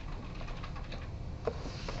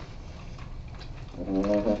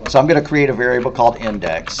 So I'm going to create a variable called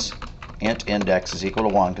index. Int index is equal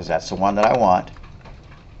to 1 because that's the one that I want.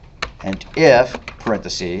 And if,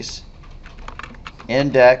 parentheses,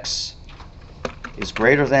 index is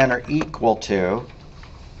greater than or equal to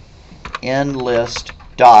inlist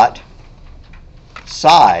dot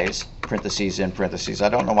size, parentheses in parentheses. I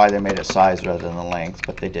don't know why they made it size rather than the length,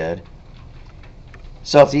 but they did.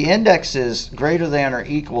 So if the index is greater than or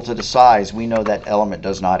equal to the size, we know that element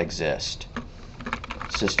does not exist.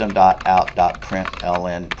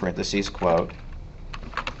 System.out.println parentheses quote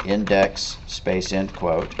index space end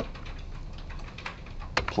quote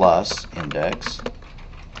plus index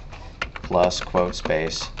plus quote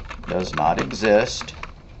space does not exist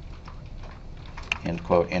end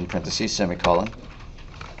quote in parentheses semicolon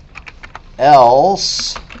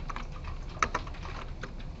else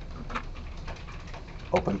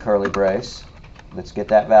open curly brace. Let's get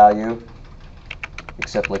that value.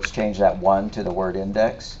 Except let's change that 1 to the word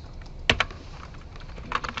index.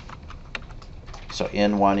 So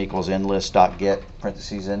in1 equals inlist.get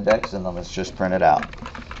parentheses index, and then let's just print it out.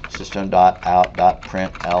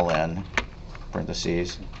 System.out.println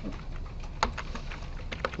parentheses.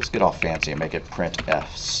 Let's get all fancy and make it print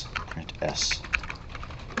s. Print s.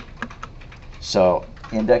 So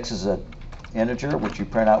index is an integer which you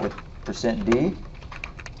print out with %d.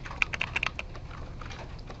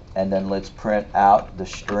 And then let's print out the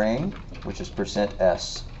string, which is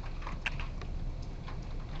 %s.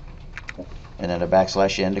 And then a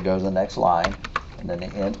 \n to go to the next line, and then the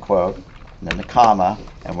end quote, and then the comma,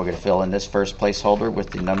 and we're going to fill in this first placeholder with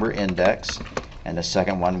the number index, and the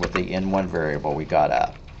second one with the in1 variable we got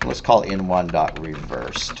out. Let's call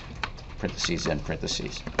in1.reversed, parentheses in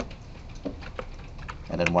parentheses.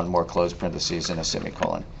 And then one more close parentheses and a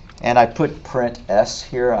semicolon. And I put print s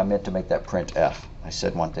here. I meant to make that print f. I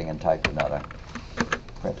said one thing and typed another.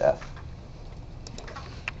 Print f.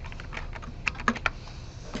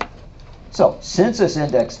 So since this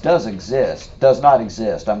index does not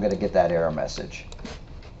exist, I'm going to get that error message.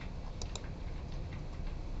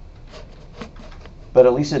 But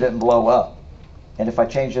at least it didn't blow up. And if I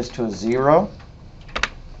change this to a 0,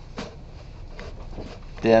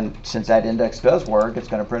 then since that index does work, it's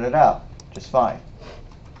going to print it out just fine.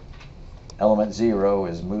 Element 0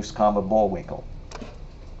 is moose, comma, bullwinkle.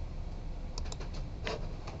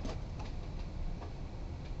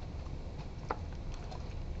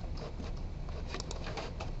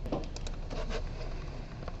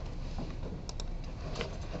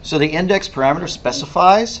 So the index parameter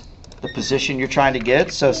specifies the position you're trying to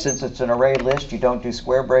get. So since it's an array list, you don't do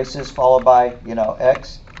square braces followed by,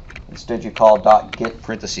 x. Instead, you call .get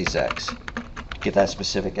parentheses x. Get that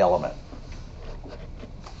specific element.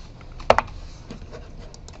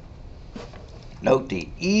 Note the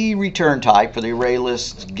E return type for the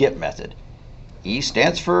ArrayLists get method. E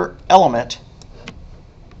stands for element.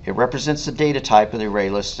 It represents the data type of the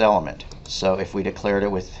ArrayLists element. So if we declared it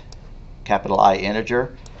with capital I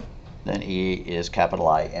integer, then E is capital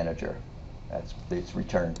I integer. That's its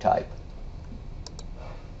return type.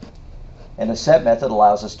 And the set method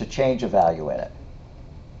allows us to change a value in it.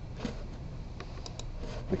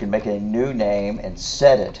 We can make a new name and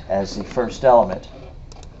set it as the first element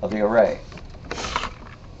of the array.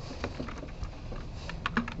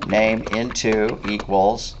 Name into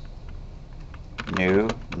equals new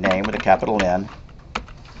name with a capital N,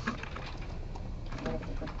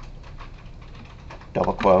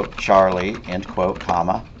 double quote, Charlie, end quote,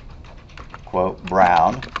 comma, quote,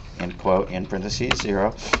 Brown, end quote, in parentheses,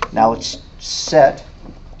 0. Now let's set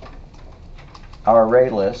our array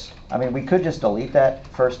list. I mean, we could just delete that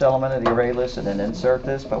first element of the array list and then insert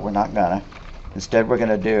this, but we're not gonna. Instead, we're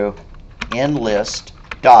gonna do enlist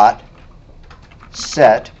dot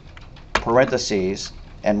set parentheses,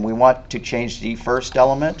 and we want to change the first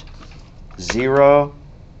element 0,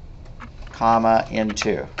 comma,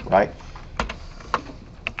 into, right?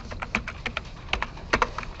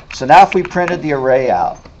 So now if we printed the array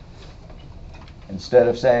out, instead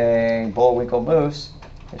of saying Bullwinkle Moose,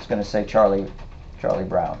 it's going to say Charlie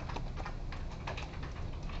Brown.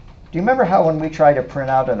 Do you remember how when we tried to print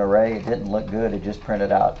out an array, it didn't look good? It just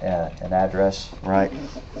printed out an address, right?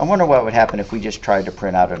 I wonder what would happen if we just tried to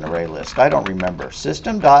print out an array list. I don't remember.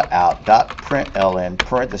 System.out.println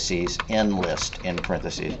parentheses enlist in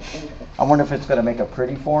parentheses. I wonder if it's going to make a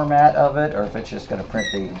pretty format of it, or if it's just going to print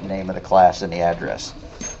the name of the class and the address.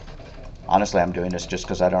 Honestly, I'm doing this just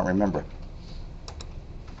because I don't remember.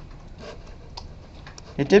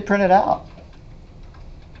 It did print it out.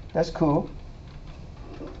 That's cool.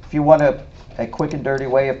 If you want a quick and dirty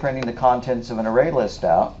way of printing the contents of an array list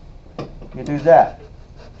out, you do that.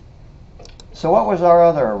 So what was our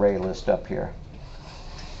other array list up here?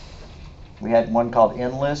 We had one called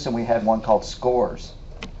enlist and we had one called scores.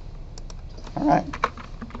 All right.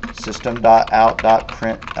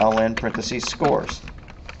 System.out.println parentheses scores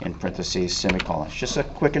in parentheses semicolon. It's just a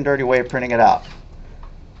quick and dirty way of printing it out.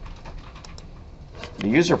 The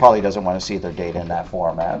user probably doesn't want to see their data in that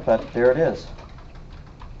format, but there it is.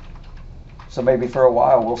 So maybe for a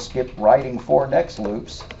while we'll skip writing for next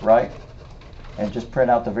loops, right? And just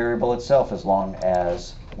print out the variable itself as long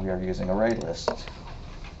as we are using array lists.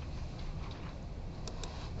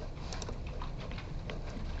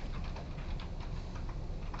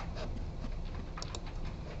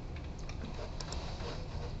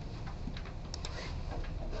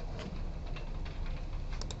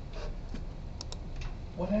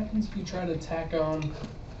 What happens if you try to tack on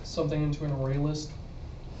something into an array list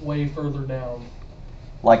way further down?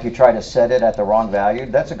 Like you try to set it at the wrong value?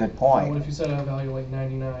 That's a good point. What if you set a value like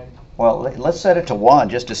 99? Well, let's set it to 1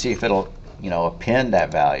 just to see if it'll, append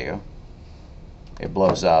that value. It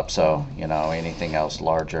blows up, so, anything else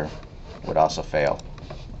larger would also fail.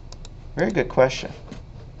 Very good question.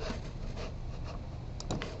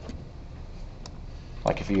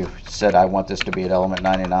 Like if you said, I want this to be at element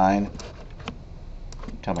 99,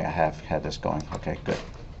 tell me I have had this going. Okay, good.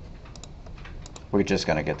 We're just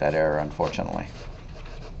going to get that error, unfortunately.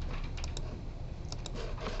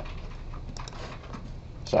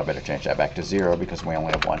 So I better change that back to 0 because we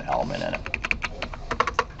only have one element in it.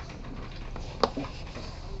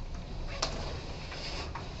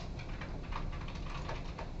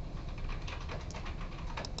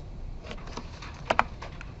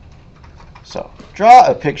 So draw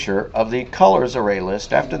a picture of the colors array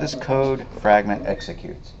list after this code fragment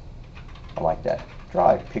executes. I like that.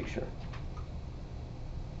 Draw a picture.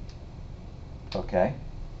 Okay,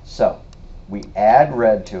 so we add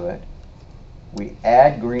red to it, we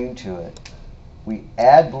add green to it, we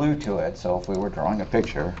add blue to it. So if we were drawing a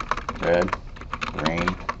picture, red, green,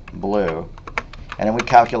 blue, and then we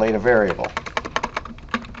calculate a variable.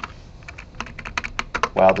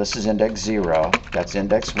 Well, this is index 0, that's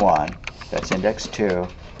index 1, that's index 2,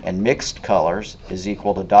 and mixed colors is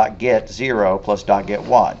equal to dot get 0 plus dot get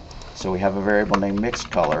 1. So we have a variable named mixed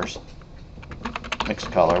colors,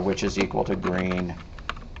 mixed color, which is equal to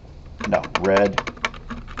red,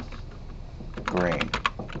 green.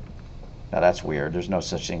 Now that's weird. There's no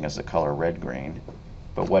such thing as the color red, green,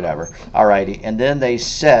 but whatever. Alrighty, and then they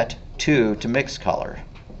set 2 to mixed color.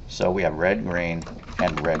 So we have red, green,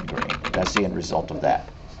 and red, green. That's the end result of that.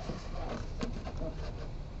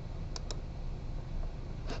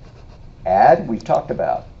 Add, we've talked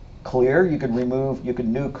about. Clear, you could remove, you could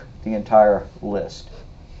nuke the entire list.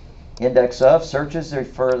 Index of searches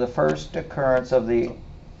for the first occurrence of the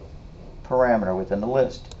parameter within the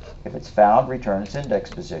list. If it's found, return its index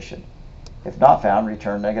position. If not found,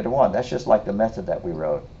 return -1. That's just like the method that we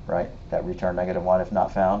wrote, right? That return -1 if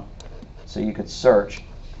not found. So you could search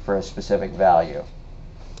for a specific value.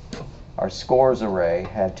 Our scores array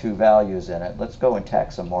had 2 values in it. Let's go and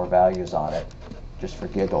tack some more values on it, just for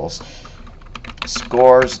giggles.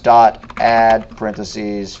 Scores dot add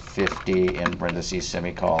parentheses 50 in parentheses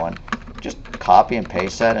semicolon. Just copy and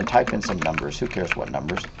paste that and type in some numbers. Who cares what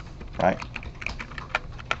numbers, right?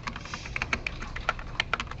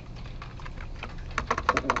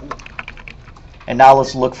 And now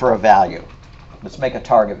let's look for a value. Let's make a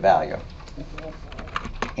target value.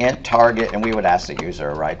 Int target, and we would ask the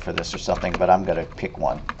user, right, for this or something, but I'm going to pick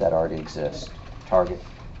one that already exists. Target,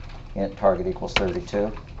 int target equals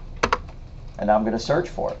 32. And I'm going to search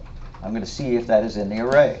for it. I'm going to see if that is in the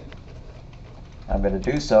array. I'm going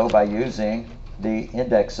to do so by using the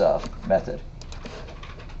index of method.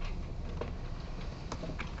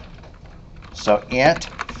 So int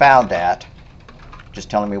found at, just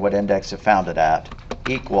telling me what index it found it at,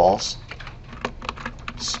 equals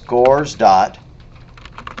scores dot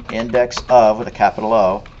index of, with a capital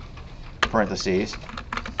O, parentheses,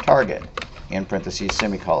 target, in parentheses,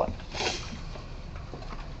 semicolon.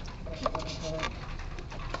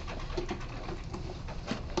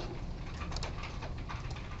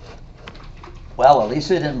 Well, at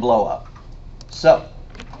least it didn't blow up. So,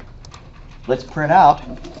 let's print out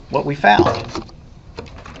what we found,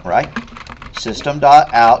 right?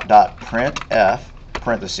 System.out.printf,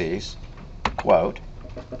 parentheses, quote,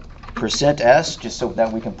 %s, just so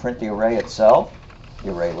that we can print the array itself,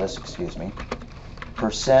 the array list, excuse me,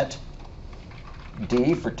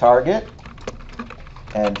 %d for target,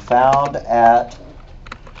 and found at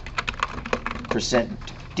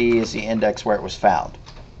 %d is the index where it was found.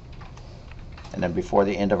 And then before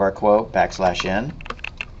the end of our quote, \n.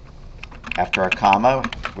 After our comma,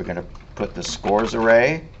 we're going to put the scores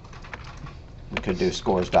array. We could do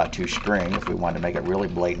scores.toString if we wanted to make it really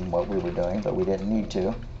blatant what we were doing, but we didn't need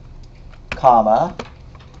to. Comma,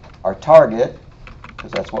 our target,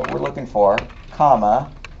 because that's what we're looking for, comma,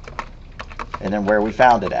 and then where we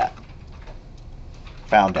found it at.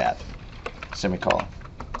 Found at, semicolon.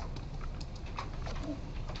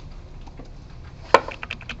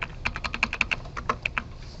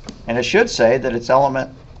 And it should say that its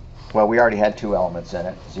element, well, we already had 2 elements in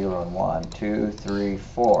it, 0 and 1, 2, 3,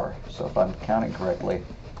 4. So if I'm counting correctly,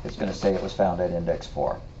 it's going to say it was found at index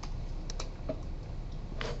 4.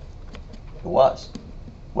 It was.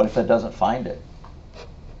 What if it doesn't find it?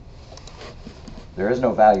 There is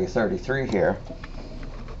no value 33 here.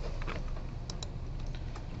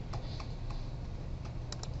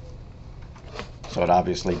 So it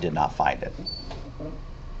obviously did not find it.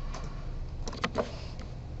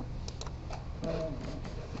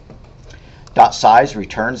 Dot size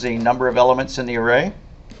returns the number of elements in the array.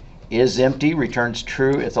 Is empty returns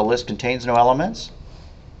true if the list contains no elements.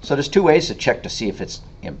 So there's 2 ways to check to see if it's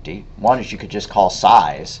empty. One is you could just call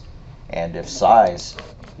size, and if size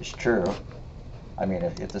is true, I mean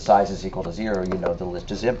if the size is equal to 0, you know the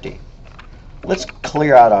list is empty. Let's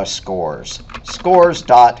clear out our scores. Scores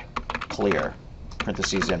dot clear,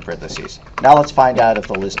 parentheses in parentheses. Now let's find out if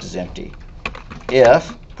the list is empty.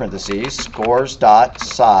 If, parentheses, scores dot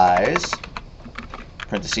size,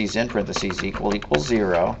 parentheses in parentheses, equals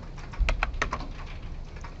 0,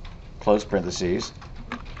 close parentheses,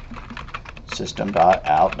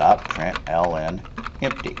 system.out.println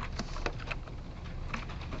empty.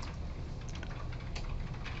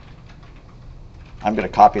 I'm going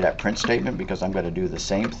to copy that print statement because I'm going to do the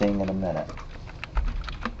same thing in a minute.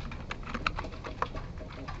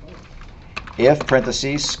 If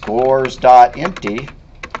parentheses scores.empty,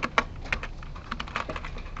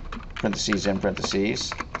 parentheses in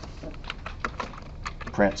parentheses,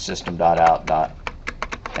 print system.out.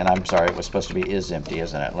 And I'm sorry, it was supposed to be is empty,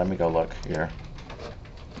 isn't it? Let me go look here.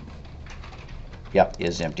 Yep,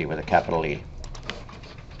 is empty with a capital E.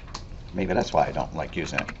 Maybe that's why I don't like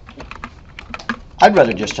using it. I'd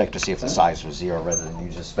rather just check to see if the size was 0 rather than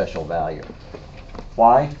use a special value.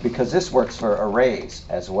 Why? Because this works for arrays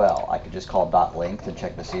as well. I could just call .length and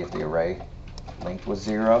check to see if the array length was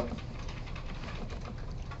 0.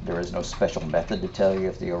 There is no special method to tell you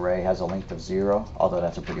if the array has a length of 0, although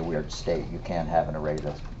that's a pretty weird state. You can have an array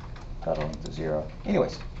that's got a length of 0.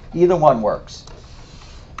 Anyways, either one works.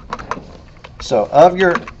 So of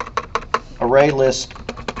your array list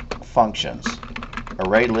functions,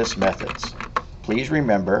 array list methods, please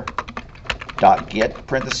remember .get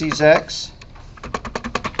parentheses x,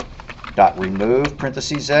 .remove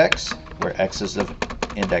parentheses x, where x is the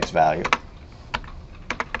index value,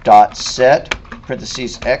 .set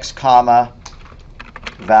parentheses x comma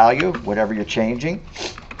value, whatever you're changing.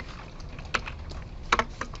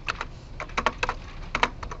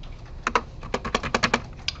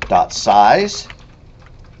 Dot size,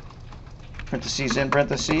 parentheses in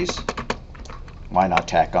parentheses. Why not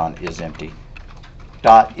tack on is empty?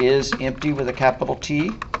 Dot is empty with a capital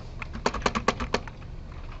T.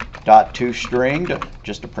 Dot toString,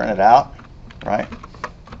 just to print it out, right?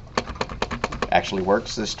 Actually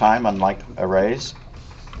works this time, unlike arrays.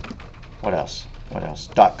 What else? What else?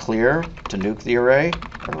 Dot clear to nuke the array.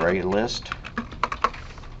 Array list.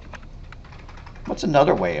 What's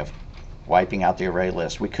another way of wiping out the array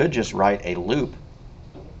list? We could just write a loop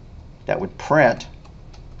that would print.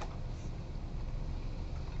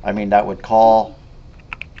 That would call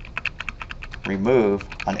remove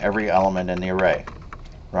on every element in the array,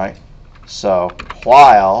 right? So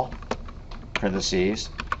while parentheses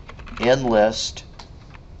in list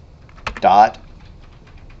dot,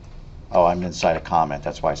 oh, I'm inside a comment,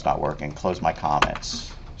 that's why it's not working. Close my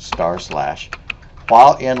comments, /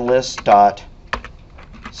 while in list dot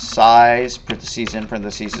size parentheses in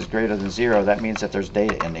parentheses is greater than 0, that means that there's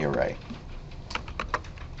data in the array.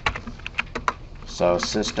 So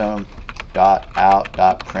system dot out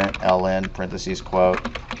dot println parentheses quote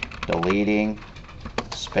deleting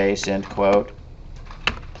space end quote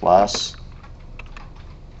plus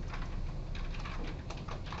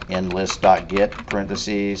in list dot get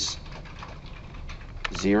parentheses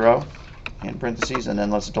 0 in parentheses, and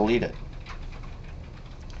then let's delete it.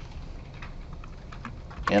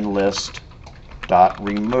 In list dot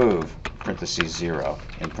remove parentheses 0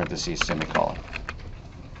 in parentheses semicolon.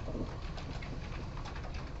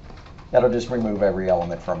 That'll just remove every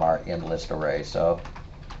element from our in list array. So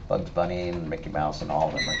Bugs Bunny and Mickey Mouse and all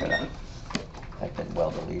of them are gonna have been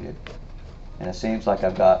well deleted. And it seems like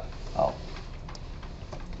I've got, oh,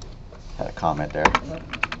 had a comment there.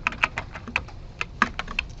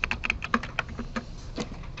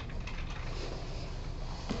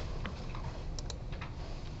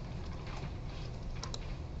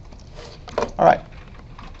 All right,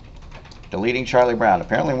 deleting Charlie Brown.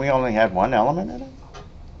 Apparently we only had one element in it.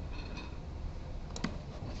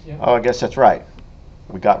 Yeah. Oh, I guess that's right.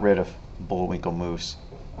 We got rid of Bullwinkle Moose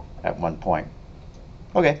at one point.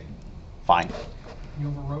 Okay, fine. You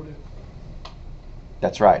overwrote it.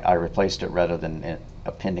 That's right. I replaced it rather than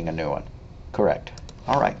appending a new one. Correct.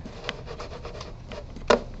 All right.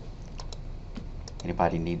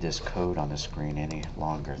 Anybody need this code on the screen any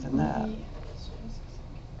longer than that?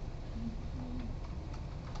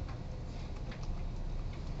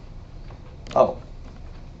 Oh,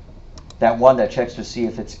 that one that checks to see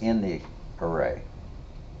if it's in the array.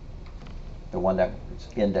 The one that it's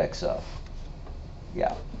index of.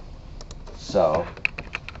 Yeah. So,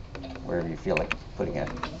 wherever you feel like putting it.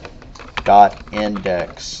 Dot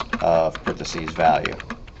index of parentheses value.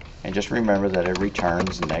 And just remember that it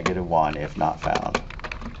returns -1 if not found.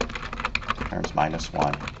 Returns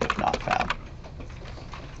 -1 if not found.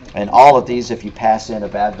 And all of these, if you pass in a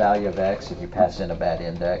bad value of x, if you pass in a bad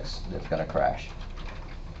index, it's going to crash.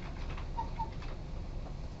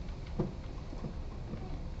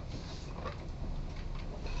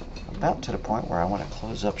 About to the point where I want to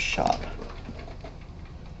close up shop.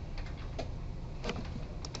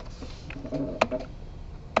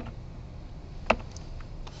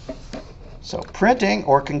 So printing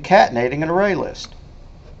or concatenating an array list.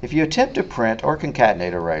 If you attempt to print or concatenate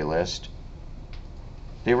an array list,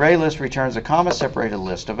 the array list returns a comma-separated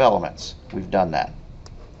list of elements. We've done that.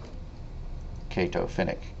 Cato,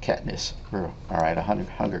 Finnick, Katniss. All right, a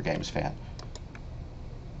Hunger Games fan.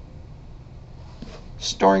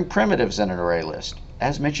 Storing primitives in an array list.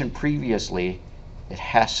 As mentioned previously, it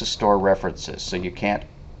has to store references, so you can't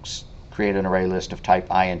create an array list of type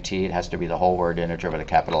int. It has to be the whole word integer with a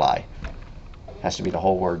capital I. It has to be the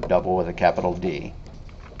whole word double with a capital D.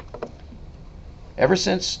 Ever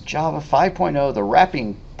since Java 5.0, the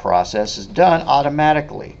wrapping process is done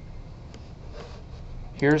automatically.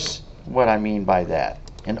 Here's what I mean by that.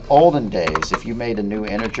 In olden days, if you made a new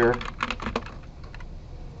integer,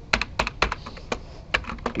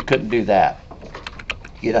 you couldn't do that.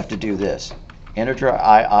 You'd have to do this. Integer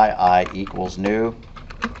I equals new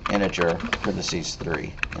integer parentheses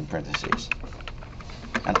 3 in parentheses.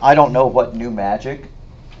 And I don't know what new magic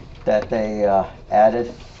that they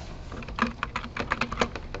added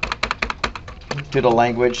to the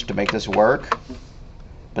language to make this work,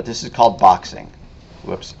 but this is called boxing.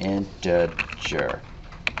 Whoops, integer.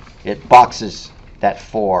 It boxes that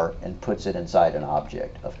 4 and puts it inside an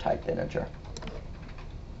object of type integer.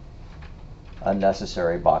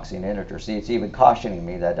 Unnecessary boxing integer. See, it's even cautioning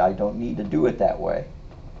me that I don't need to do it that way.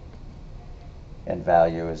 And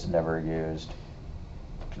value is never used.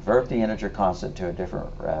 Convert the integer constant to a different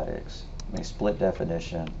radix. May split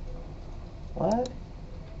definition. What?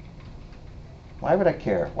 Why would I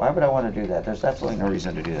care? Why would I want to do that? There's absolutely no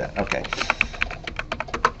reason to do that. Okay.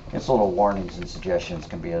 Its little warnings and suggestions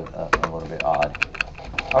can be a little bit odd.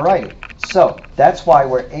 Alrighty, so that's why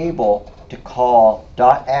we're able to call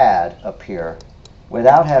 .add up here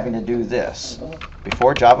without having to do this.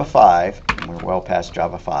 Before Java 5, and we're well past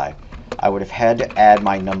Java 5, I would have had to add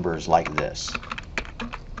my numbers like this.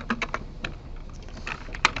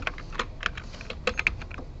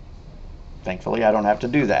 Thankfully, I don't have to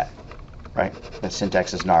do that, right? The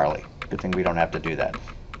syntax is gnarly. Good thing we don't have to do that.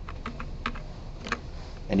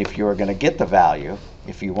 And if you were going to get the value,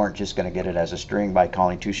 if you weren't just going to get it as a string by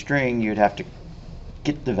calling toString, you'd have to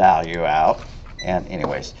get the value out. And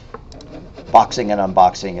anyways, boxing and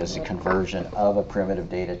unboxing is the conversion of a primitive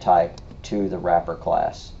data type to the wrapper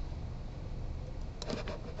class.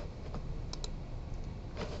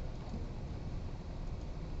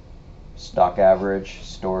 Stock average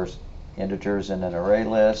stores integers in an array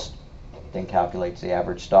list, then calculates the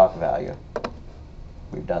average stock value.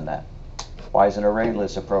 We've done that. Why is an array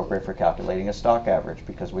list appropriate for calculating a stock average?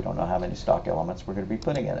 Because we don't know how many stock elements we're going to be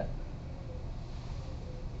putting in it.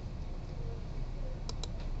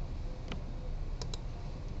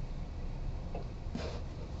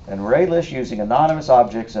 An array list using anonymous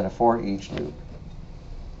objects and a for each loop.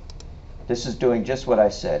 This is doing just what I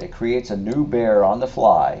said. It creates a new bear on the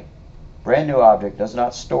fly. Brand new object, does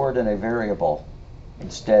not store it in a variable.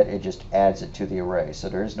 Instead, it just adds it to the array. So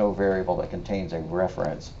there is no variable that contains a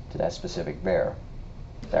reference to that specific bear.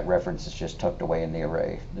 That reference is just tucked away in the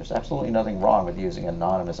array. There's absolutely nothing wrong with using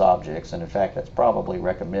anonymous objects, and in fact, that's probably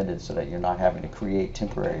recommended so that you're not having to create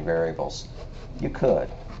temporary variables. You could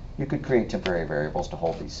create temporary variables to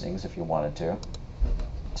hold these things if you wanted to.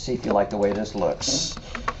 See if you like the way this looks.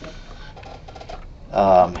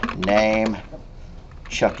 Name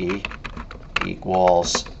Chucky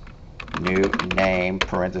equals new name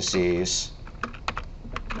parentheses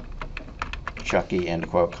Chucky end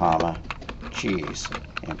quote comma cheese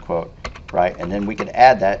end quote, right? And then we could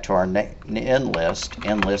add that to our end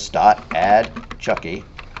list dot add Chucky.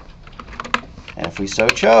 And if we so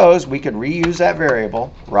chose, we could reuse that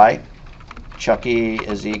variable, right? Chucky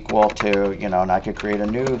is equal to, you know, and I could create a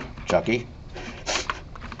new Chucky.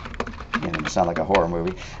 You know, sound like a horror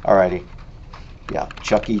movie. Alrighty. Yeah,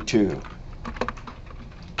 Chucky 2,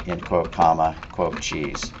 end quote, comma, quote,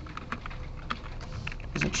 cheese.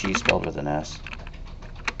 Isn't cheese spelled with an S?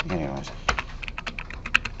 Anyways.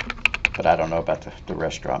 But I don't know about the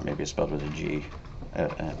restaurant. Maybe it's spelled with a G,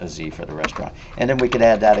 a Z for the restaurant. And then we could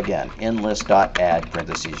add that again. Endlist.add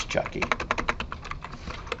parentheses Chucky.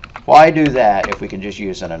 Why do that if we can just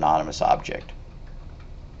use an anonymous object?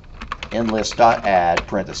 Endlist.add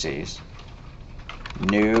parentheses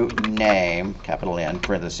new name, capital N,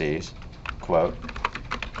 parentheses, quote,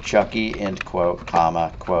 Chucky, end quote,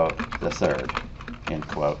 comma, quote, the third, end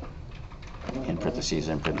quote, in parentheses,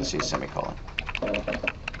 semicolon.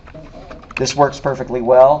 This works perfectly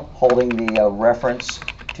well, holding the reference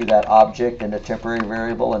to that object in a temporary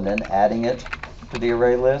variable and then adding it to the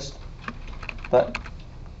array list. But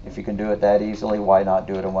if you can do it that easily, why not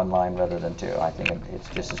do it in one line rather than two? I think it's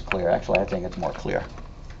just as clear. Actually, I think it's more clear.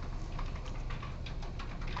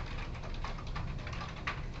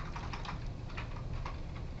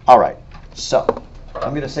 All right, so I'm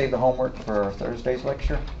going to save the homework for Thursday's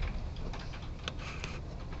lecture.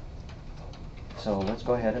 So let's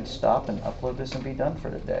go ahead and stop and upload this and be done for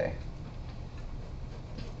today.